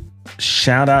 Dude,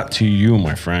 shout out to you,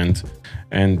 my friend.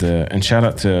 And shout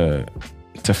out to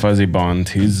Fuzzy Bond.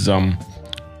 He's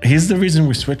the reason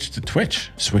we switched to Twitch.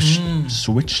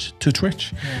 Switched to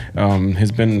Twitch.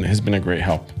 Has been a great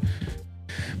help.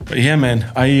 But yeah, man,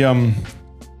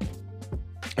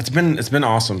 it's been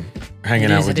awesome.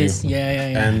 hanging out with you.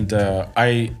 Yeah. And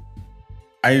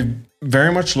I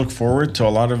very much look forward to a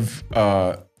lot of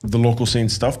the local scene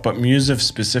stuff, but Musive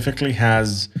specifically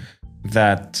has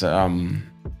that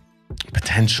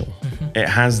potential. It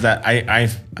has that.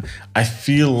 I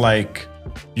feel like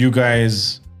you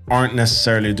guys aren't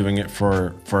necessarily doing it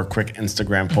for a quick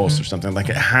Instagram post or something. Like,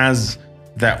 it has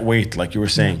that weight, like you were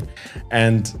saying.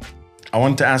 And I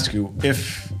wanted to ask you,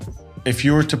 if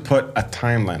you were to put a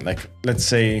timeline, like let's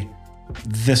say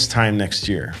this time next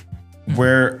year,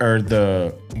 where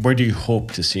do you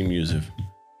hope to see Musive?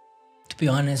 To be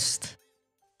honest,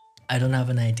 I don't have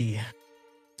an idea.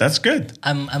 That's good.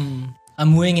 I'm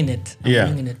winging it. I'm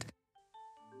winging it.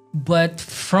 But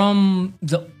from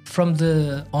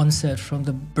the onset, from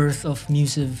the birth of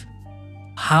Musive,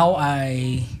 how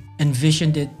I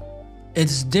envisioned it,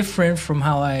 it's different from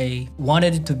how I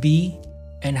wanted it to be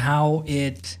and how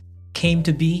it came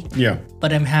to be. Yeah.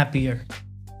 But I'm happier.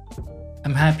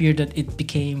 I'm happier that it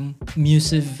became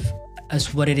Musive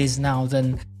as what it is now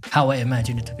than how I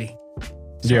imagined it to be.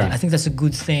 So I think that's a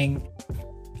good thing.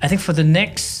 I think for the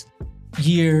next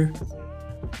year,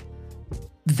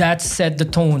 that set the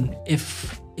tone.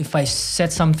 If I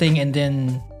set something and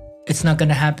then it's not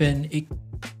gonna happen,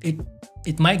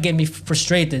 it might get me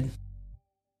frustrated.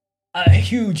 A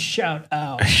huge shout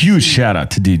out. A huge shout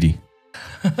out to Didi.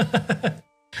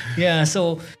 Yeah,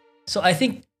 so I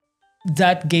think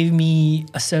that gave me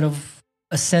a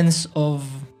sense of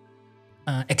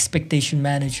expectation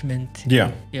management.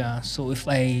 Yeah. Yeah. So if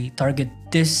I target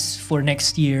this for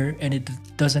next year and it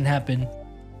doesn't happen,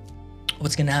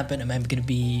 what's gonna happen? Am I gonna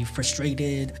be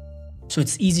frustrated? So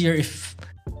it's easier if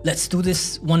let's do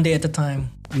this one day at a time.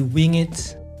 We wing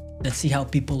it. Let's see how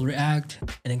people react,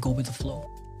 and then go with the flow.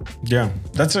 Yeah,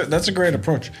 that's a great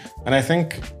approach, and I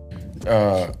think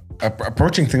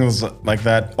approaching things like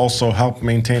that also help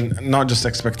maintain not just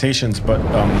expectations but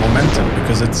momentum,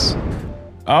 because it's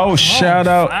shout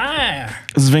out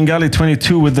Zvengali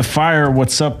 22 with the fire.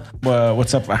 What's up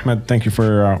Ahmed? Thank you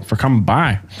for coming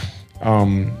by.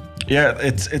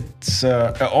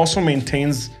 It also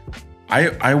maintains.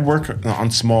 I work on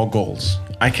small goals.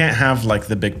 I can't have like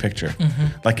the big picture.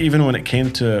 Like, even when it came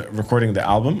to recording the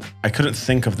album, I couldn't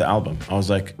think of the album. I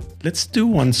was like, let's do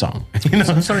one song. You know?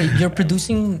 So, sorry, you've produced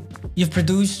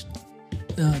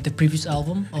the previous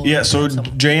album? Yeah, so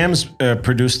JM's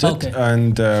produced it,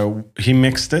 and he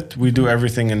mixed it. We do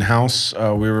everything in-house.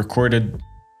 We recorded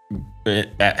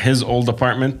it at his old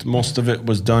apartment. Most of it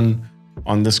was done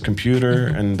on this computer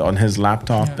and on his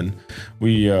laptop, and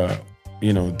we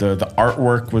the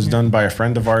artwork was done by a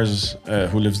friend of ours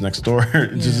who lives next door.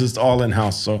 It's just all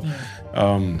in-house. So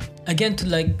again,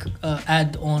 to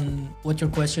add on what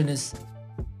your question is,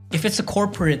 if it's a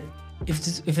corporate, if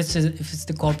it's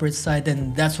the corporate side,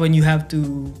 then that's when you have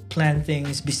to plan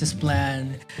things, business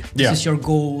plan. This is your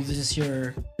goal. This is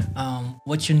your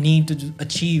what you need to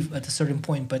achieve at a certain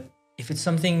point. But if it's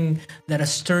something that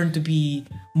has turned to be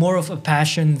more of a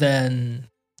passion than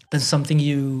something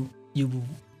you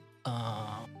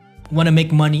want to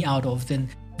make money out of, then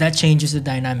that changes the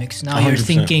dynamics. Now 100%. You're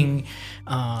thinking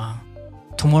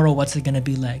tomorrow what's it gonna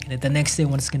be like, and the next day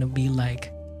what's gonna be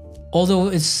like. Although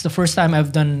it's the first time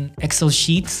I've done Excel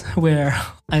sheets where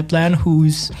I plan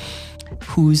who's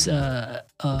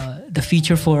the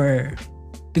feature for,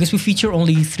 because we feature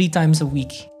only 3 times a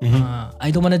week.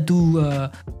 I don't want to do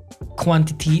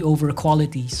quantity over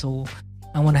quality, so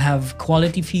I want to have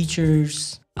quality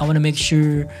features. I want to make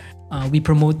sure we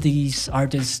promote these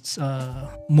artists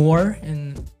more,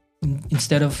 and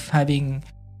instead of having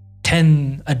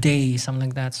 10 a day, something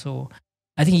like that. So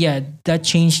I think that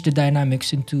changed the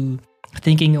dynamics into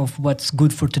thinking of what's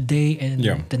good for today and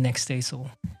the next day. So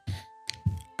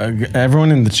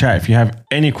everyone in the chat, if you have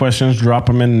any questions, drop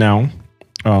them in now,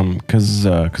 because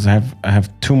I have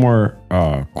 2 more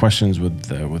questions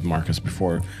with Marcus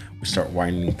before we start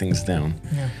winding things down.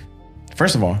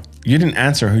 First of all, you didn't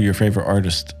answer who your favorite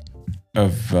artist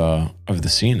of the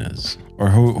scene is, or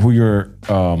who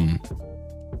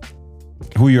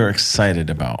you're excited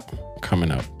about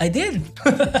coming up. I did.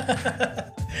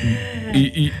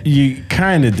 you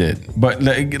kind of did, but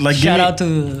like shout out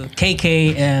to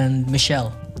KK and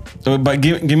Michelle. So, but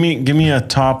give me a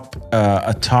top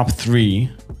 3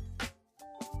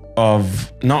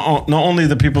 of not only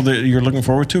the people that you're looking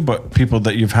forward to, but people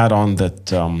that you've had on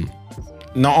that.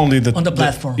 Not only on the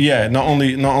platform, not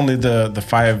only the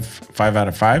 5 out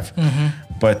of 5,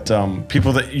 but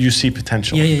people that you see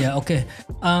potential. Okay.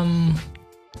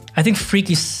 I think Freak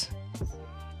is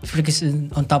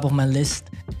on top of my list.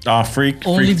 Freak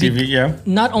TV,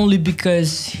 Not only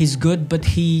because he's good, but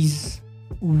he's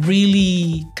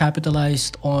really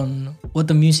capitalized on what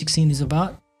the music scene is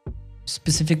about,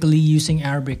 specifically using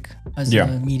Arabic as Yeah.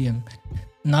 a medium.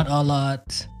 Not a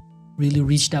lot really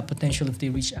reach that potential if they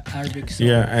reach Arabic. So.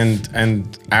 Yeah,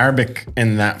 and Arabic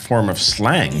in that form of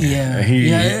slang. Yeah.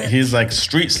 He's like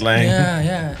street slang.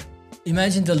 Yeah.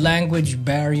 Imagine the language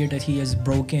barrier that he has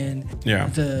broken. Yeah.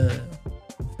 The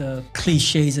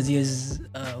cliches that he has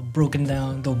broken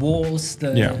down. The walls.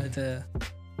 The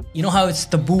you know how it's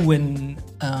taboo when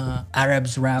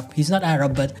Arabs rap. He's not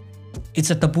Arab, but it's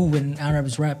a taboo when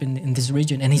Arabs rap in this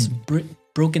region, and he's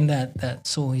broken that.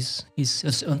 So he's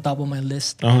on top of my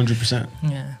list. 100%.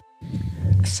 Yeah.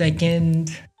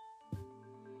 Second,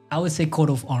 I would say Coat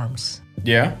of Arms.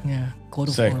 Yeah, Yeah, Coat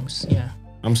of Sick. Arms. Yeah,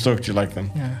 I'm stoked you like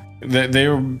them. yeah,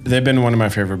 They've been one of my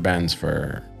favorite bands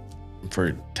for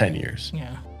 10 years.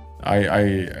 yeah.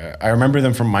 I remember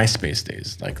them from MySpace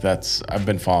days. Like I've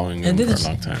been following them And for a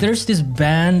long time. there's this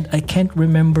band I can't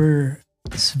remember.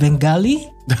 Svengali.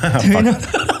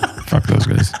 Fuck those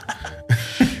guys.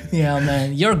 Yeah,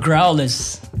 man, your growl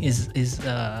is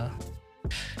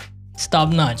top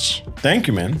notch. Thank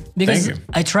you, man. Because Thank you.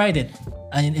 I tried it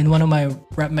in one of my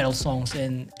rap metal songs,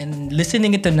 and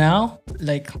listening it to now,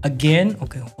 like again,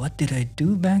 okay, what did I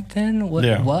do back then?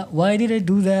 Why did I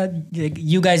do that? Like,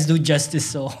 you guys do justice,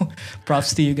 so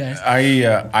props to you guys.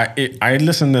 I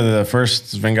listened to the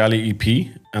first Svengali EP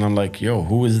and I'm like, yo,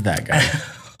 who is that guy?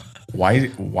 Why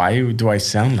do I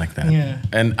sound like that? Yeah.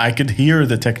 And I could hear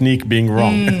the technique being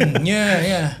wrong.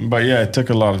 Yeah. But yeah, it took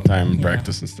a lot of time and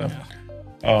practice and stuff.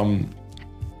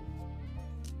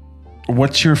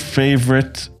 What's your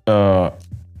favorite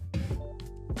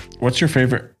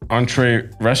entree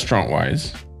restaurant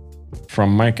wise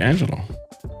from Mike Angelo?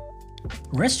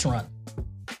 Restaurant.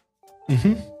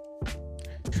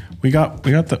 We got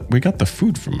the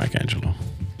food from Mike Angelo.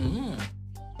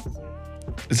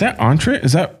 Is that entree?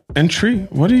 Is that entry?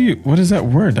 What is that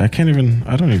word? I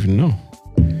don't even know.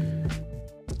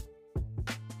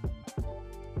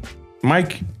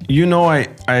 Mike, you know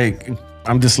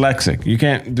I'm dyslexic. You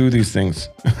can't do these things.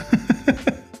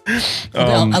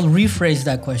 I'll rephrase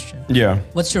that question. Yeah.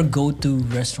 What's your go-to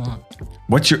restaurant?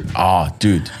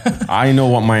 Dude, I know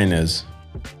what mine is.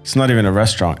 It's not even a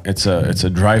restaurant. It's a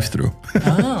drive-through.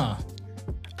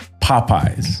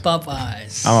 Popeyes.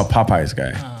 Popeyes. I'm a Popeyes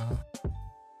guy.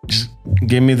 Just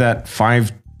give me that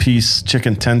 5-piece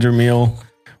chicken tender meal,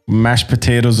 mashed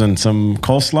potatoes, and some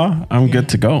coleslaw. I'm good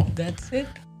to go. That's it.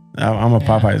 I'm a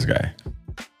Popeyes guy.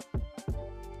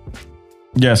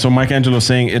 Yeah, so Mike Angelo's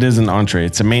saying it is an entree.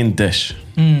 It's a main dish.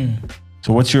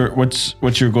 So what's your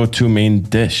go-to main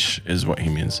dish is what he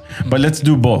means. But let's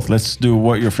do both. Let's do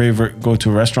what your favorite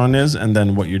go-to restaurant is and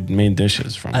then what your main dish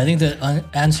is from. I think the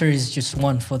answer is just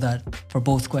one for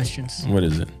both questions. What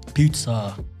is it?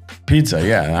 Pizza. Pizza,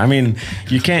 yeah. I mean,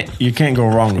 you can't go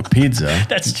wrong with pizza.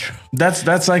 That's true.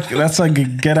 That's like a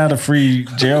get out of free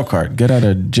jail card. Get out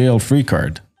of jail free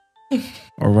card.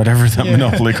 Or whatever that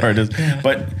Monopoly card is. Yeah.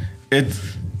 But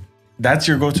that's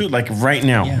your go-to? Like right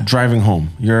now, driving home,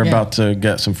 you're about to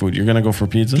get some food. You're going to go for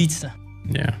pizza? Pizza.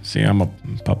 Yeah. See, I'm a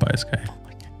Popeyes guy.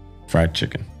 Fried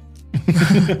chicken.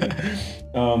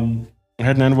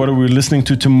 Hernan, what are we listening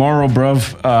to tomorrow,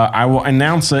 bruv? I will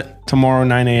announce it tomorrow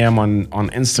 9 a.m. on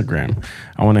Instagram.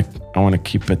 I want to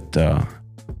keep it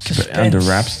under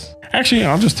wraps. Actually,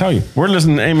 I'll just tell you. We're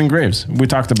listening to Eamon Graves. We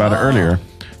talked about it earlier.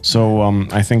 So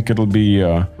I think it'll be...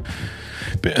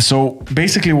 So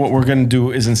basically what we're going to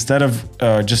do is instead of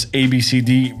just A, B, C,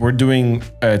 D, we're doing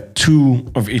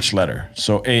 2 of each letter.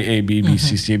 So A, B, B,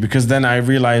 C, C. Because then I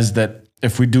realized that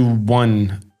if we do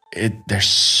one, there's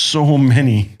so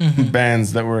many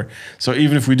bands that we're... So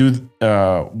even if we do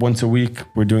once a week,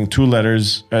 we're doing 2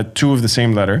 letters, 2 of the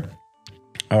same letter.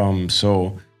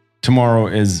 So tomorrow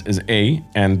is A,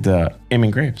 and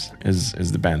Eamon Graves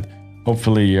is the band.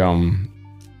 Hopefully...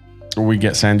 we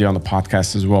get Sandy on the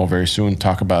podcast as well very soon.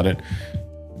 Talk about it.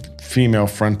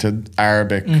 Female-fronted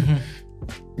Arabic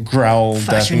growl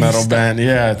death metal band.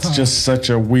 Yeah, it's just such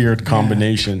a weird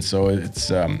combination. Yeah. So it's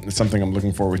something I'm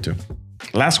looking forward to.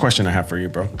 Last question I have for you,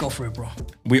 bro. Go for it, bro.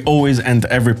 We always end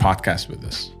every podcast with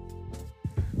this.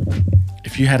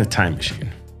 If you had a time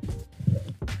machine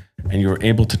and you were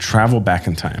able to travel back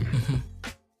in time,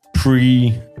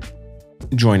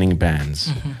 pre-joining bands,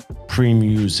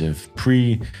 pre-music,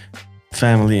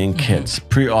 pre-family and kids,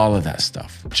 pre all of that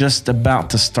stuff. Just about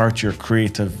to start your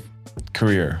creative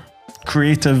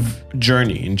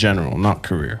journey in general, not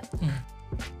career.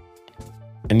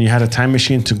 And you had a time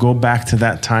machine to go back to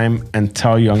that time and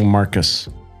tell young Marcus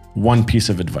one piece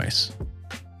of advice.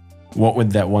 What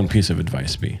would that one piece of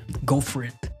advice be? Go for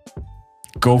it.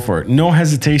 Go for it. No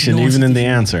hesitation, No even in the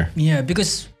hesitation. answer. Yeah,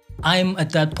 because I'm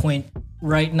at that point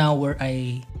right now where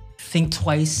I think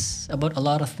twice about a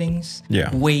lot of things, Yeah.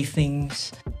 weigh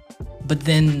things. But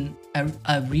then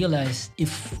I realized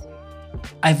if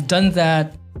I've done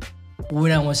that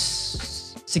when I was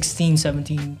 16,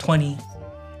 17, 20,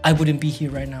 I wouldn't be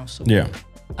here right now. So Yeah.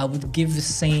 I would give the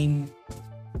same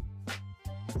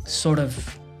sort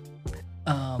of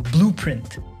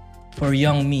blueprint for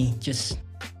young me, just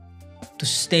to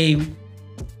stay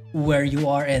where you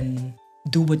are and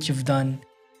do what you've done.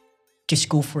 Just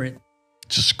go for it.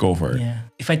 Just go for it. Yeah.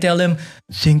 If I tell him,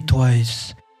 think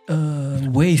twice,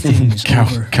 weigh things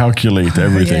over. Calculate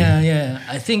everything. Yeah.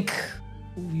 I think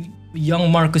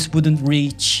young Marcus wouldn't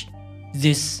reach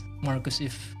this Marcus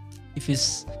if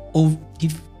he's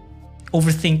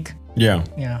overthink. Yeah.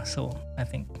 Yeah. So I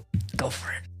think go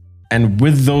for it. And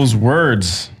with those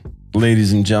words,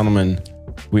 ladies and gentlemen,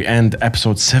 we end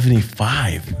episode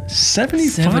 75.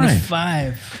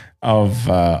 75 of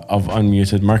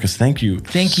Unmuted. Marcus, thank you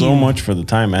so much for the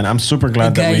time, man. I'm super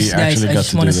glad that we actually got to do this. I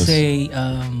just want to say,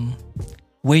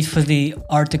 wait for the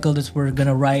article that we're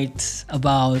gonna write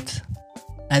about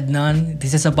Adnan.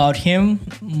 This is about him,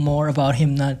 more about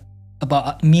him, not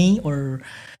about me, or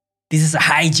this is a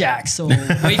hijack. So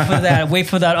wait for that. Wait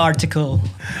for that article.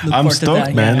 Look I'm stoked,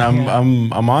 that. man. Yeah,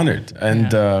 I'm honored,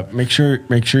 and make sure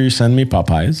you send me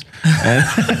Popeyes.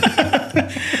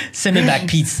 Send me back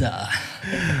pizza.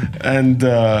 And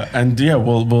yeah,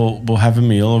 we'll have a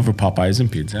meal over Popeyes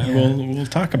and pizza. And we'll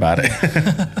talk about it.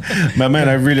 But man,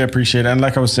 I really appreciate it. And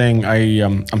like I was saying,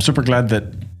 I'm super glad that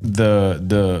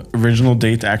the original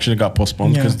date actually got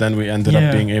postponed, because then we ended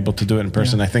up being able to do it in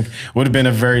person. I think would have been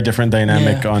a very different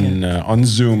dynamic on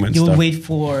Zoom and You'll stuff. wait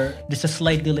for there's a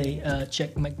slight delay.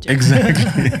 Check.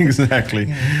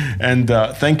 Exactly. And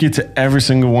thank you to every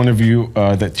single one of you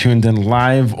that tuned in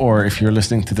live, or if you're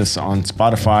listening to this on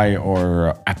Spotify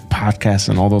or Apple Podcasts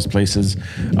and all those places.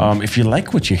 If you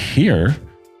like what you hear,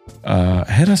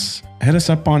 hit us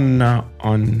up on.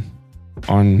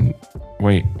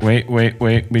 Wait.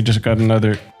 We just got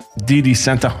another. Didi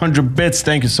sent 100 bits.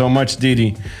 Thank you so much,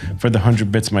 Didi, for the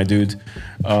 100 bits, my dude.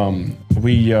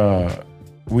 We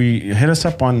hit us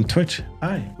up on Twitch.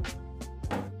 Hi.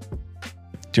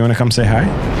 Do you want to come say hi?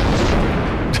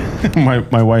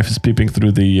 my wife is peeping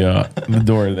through the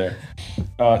door there.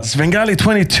 Svengali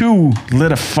 22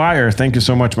 lit a fire. Thank you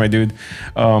so much, my dude.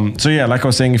 So yeah, like I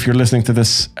was saying, if you're listening to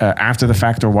this after the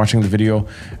fact or watching the video,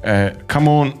 come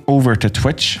on over to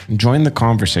Twitch, join the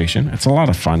conversation. It's a lot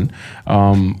of fun.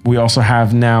 We also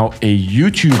have now a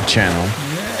YouTube channel.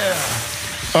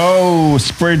 Oh,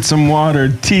 sprayed some water.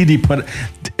 Didi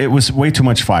it was way too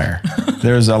much fire.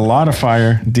 There's a lot of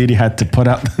fire. Didi had to put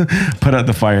out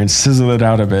the fire and sizzle it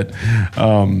out a bit.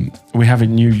 We have a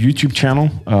new YouTube channel,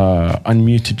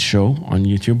 Unmuted Show on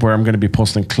YouTube, where I'm going to be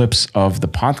posting clips of the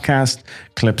podcast,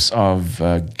 clips of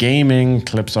gaming,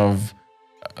 clips of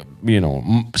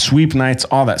sweep nights,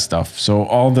 all that stuff. So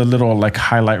all the little like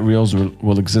highlight reels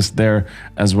will exist there,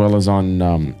 as well as on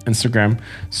Instagram.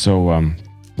 So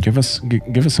give us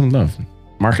some love,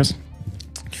 Marcus.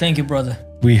 Thank you, brother.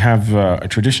 We have a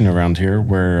tradition around here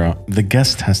where the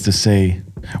guest has to say,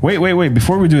 wait,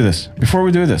 before we do this,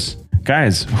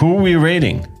 guys, who are we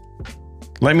rating?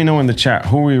 Let me know in the chat.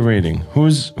 Who are we rating?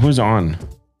 Who's on?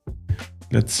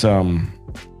 Let's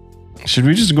should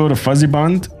we just go to Fuzzy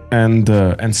Bond and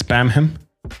spam him?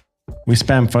 We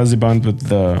spam Fuzzy Bond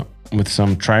with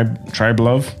some tribe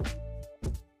love.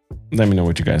 Let me know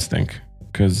what you guys think,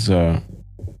 because I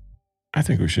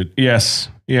think we should. Yes.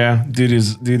 Yeah.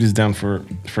 Didi's down for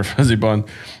Fuzzy Bond.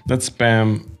 Let's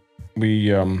spam.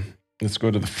 Let's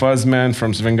go to the Fuzzman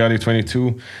from Svengali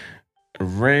 22.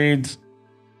 Raid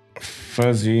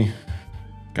Fuzzy.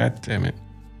 God damn it.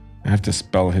 I have to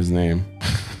spell his name.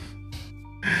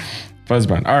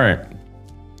 Fuzzband. All right.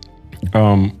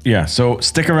 Yeah. So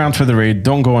stick around for the raid.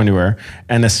 Don't go anywhere.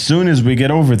 And as soon as we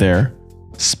get over there,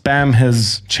 spam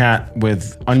his chat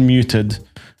with unmuted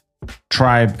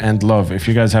tribe and love. If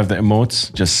you guys have the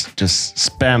emotes, just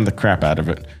spam the crap out of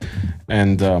it.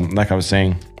 And like I was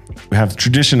saying, we have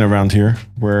tradition around here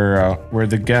where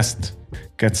the guest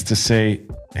gets to say,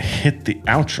 hit the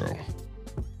outro.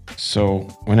 So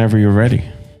whenever you're ready.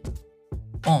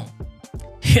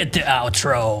 Hit the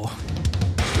outro.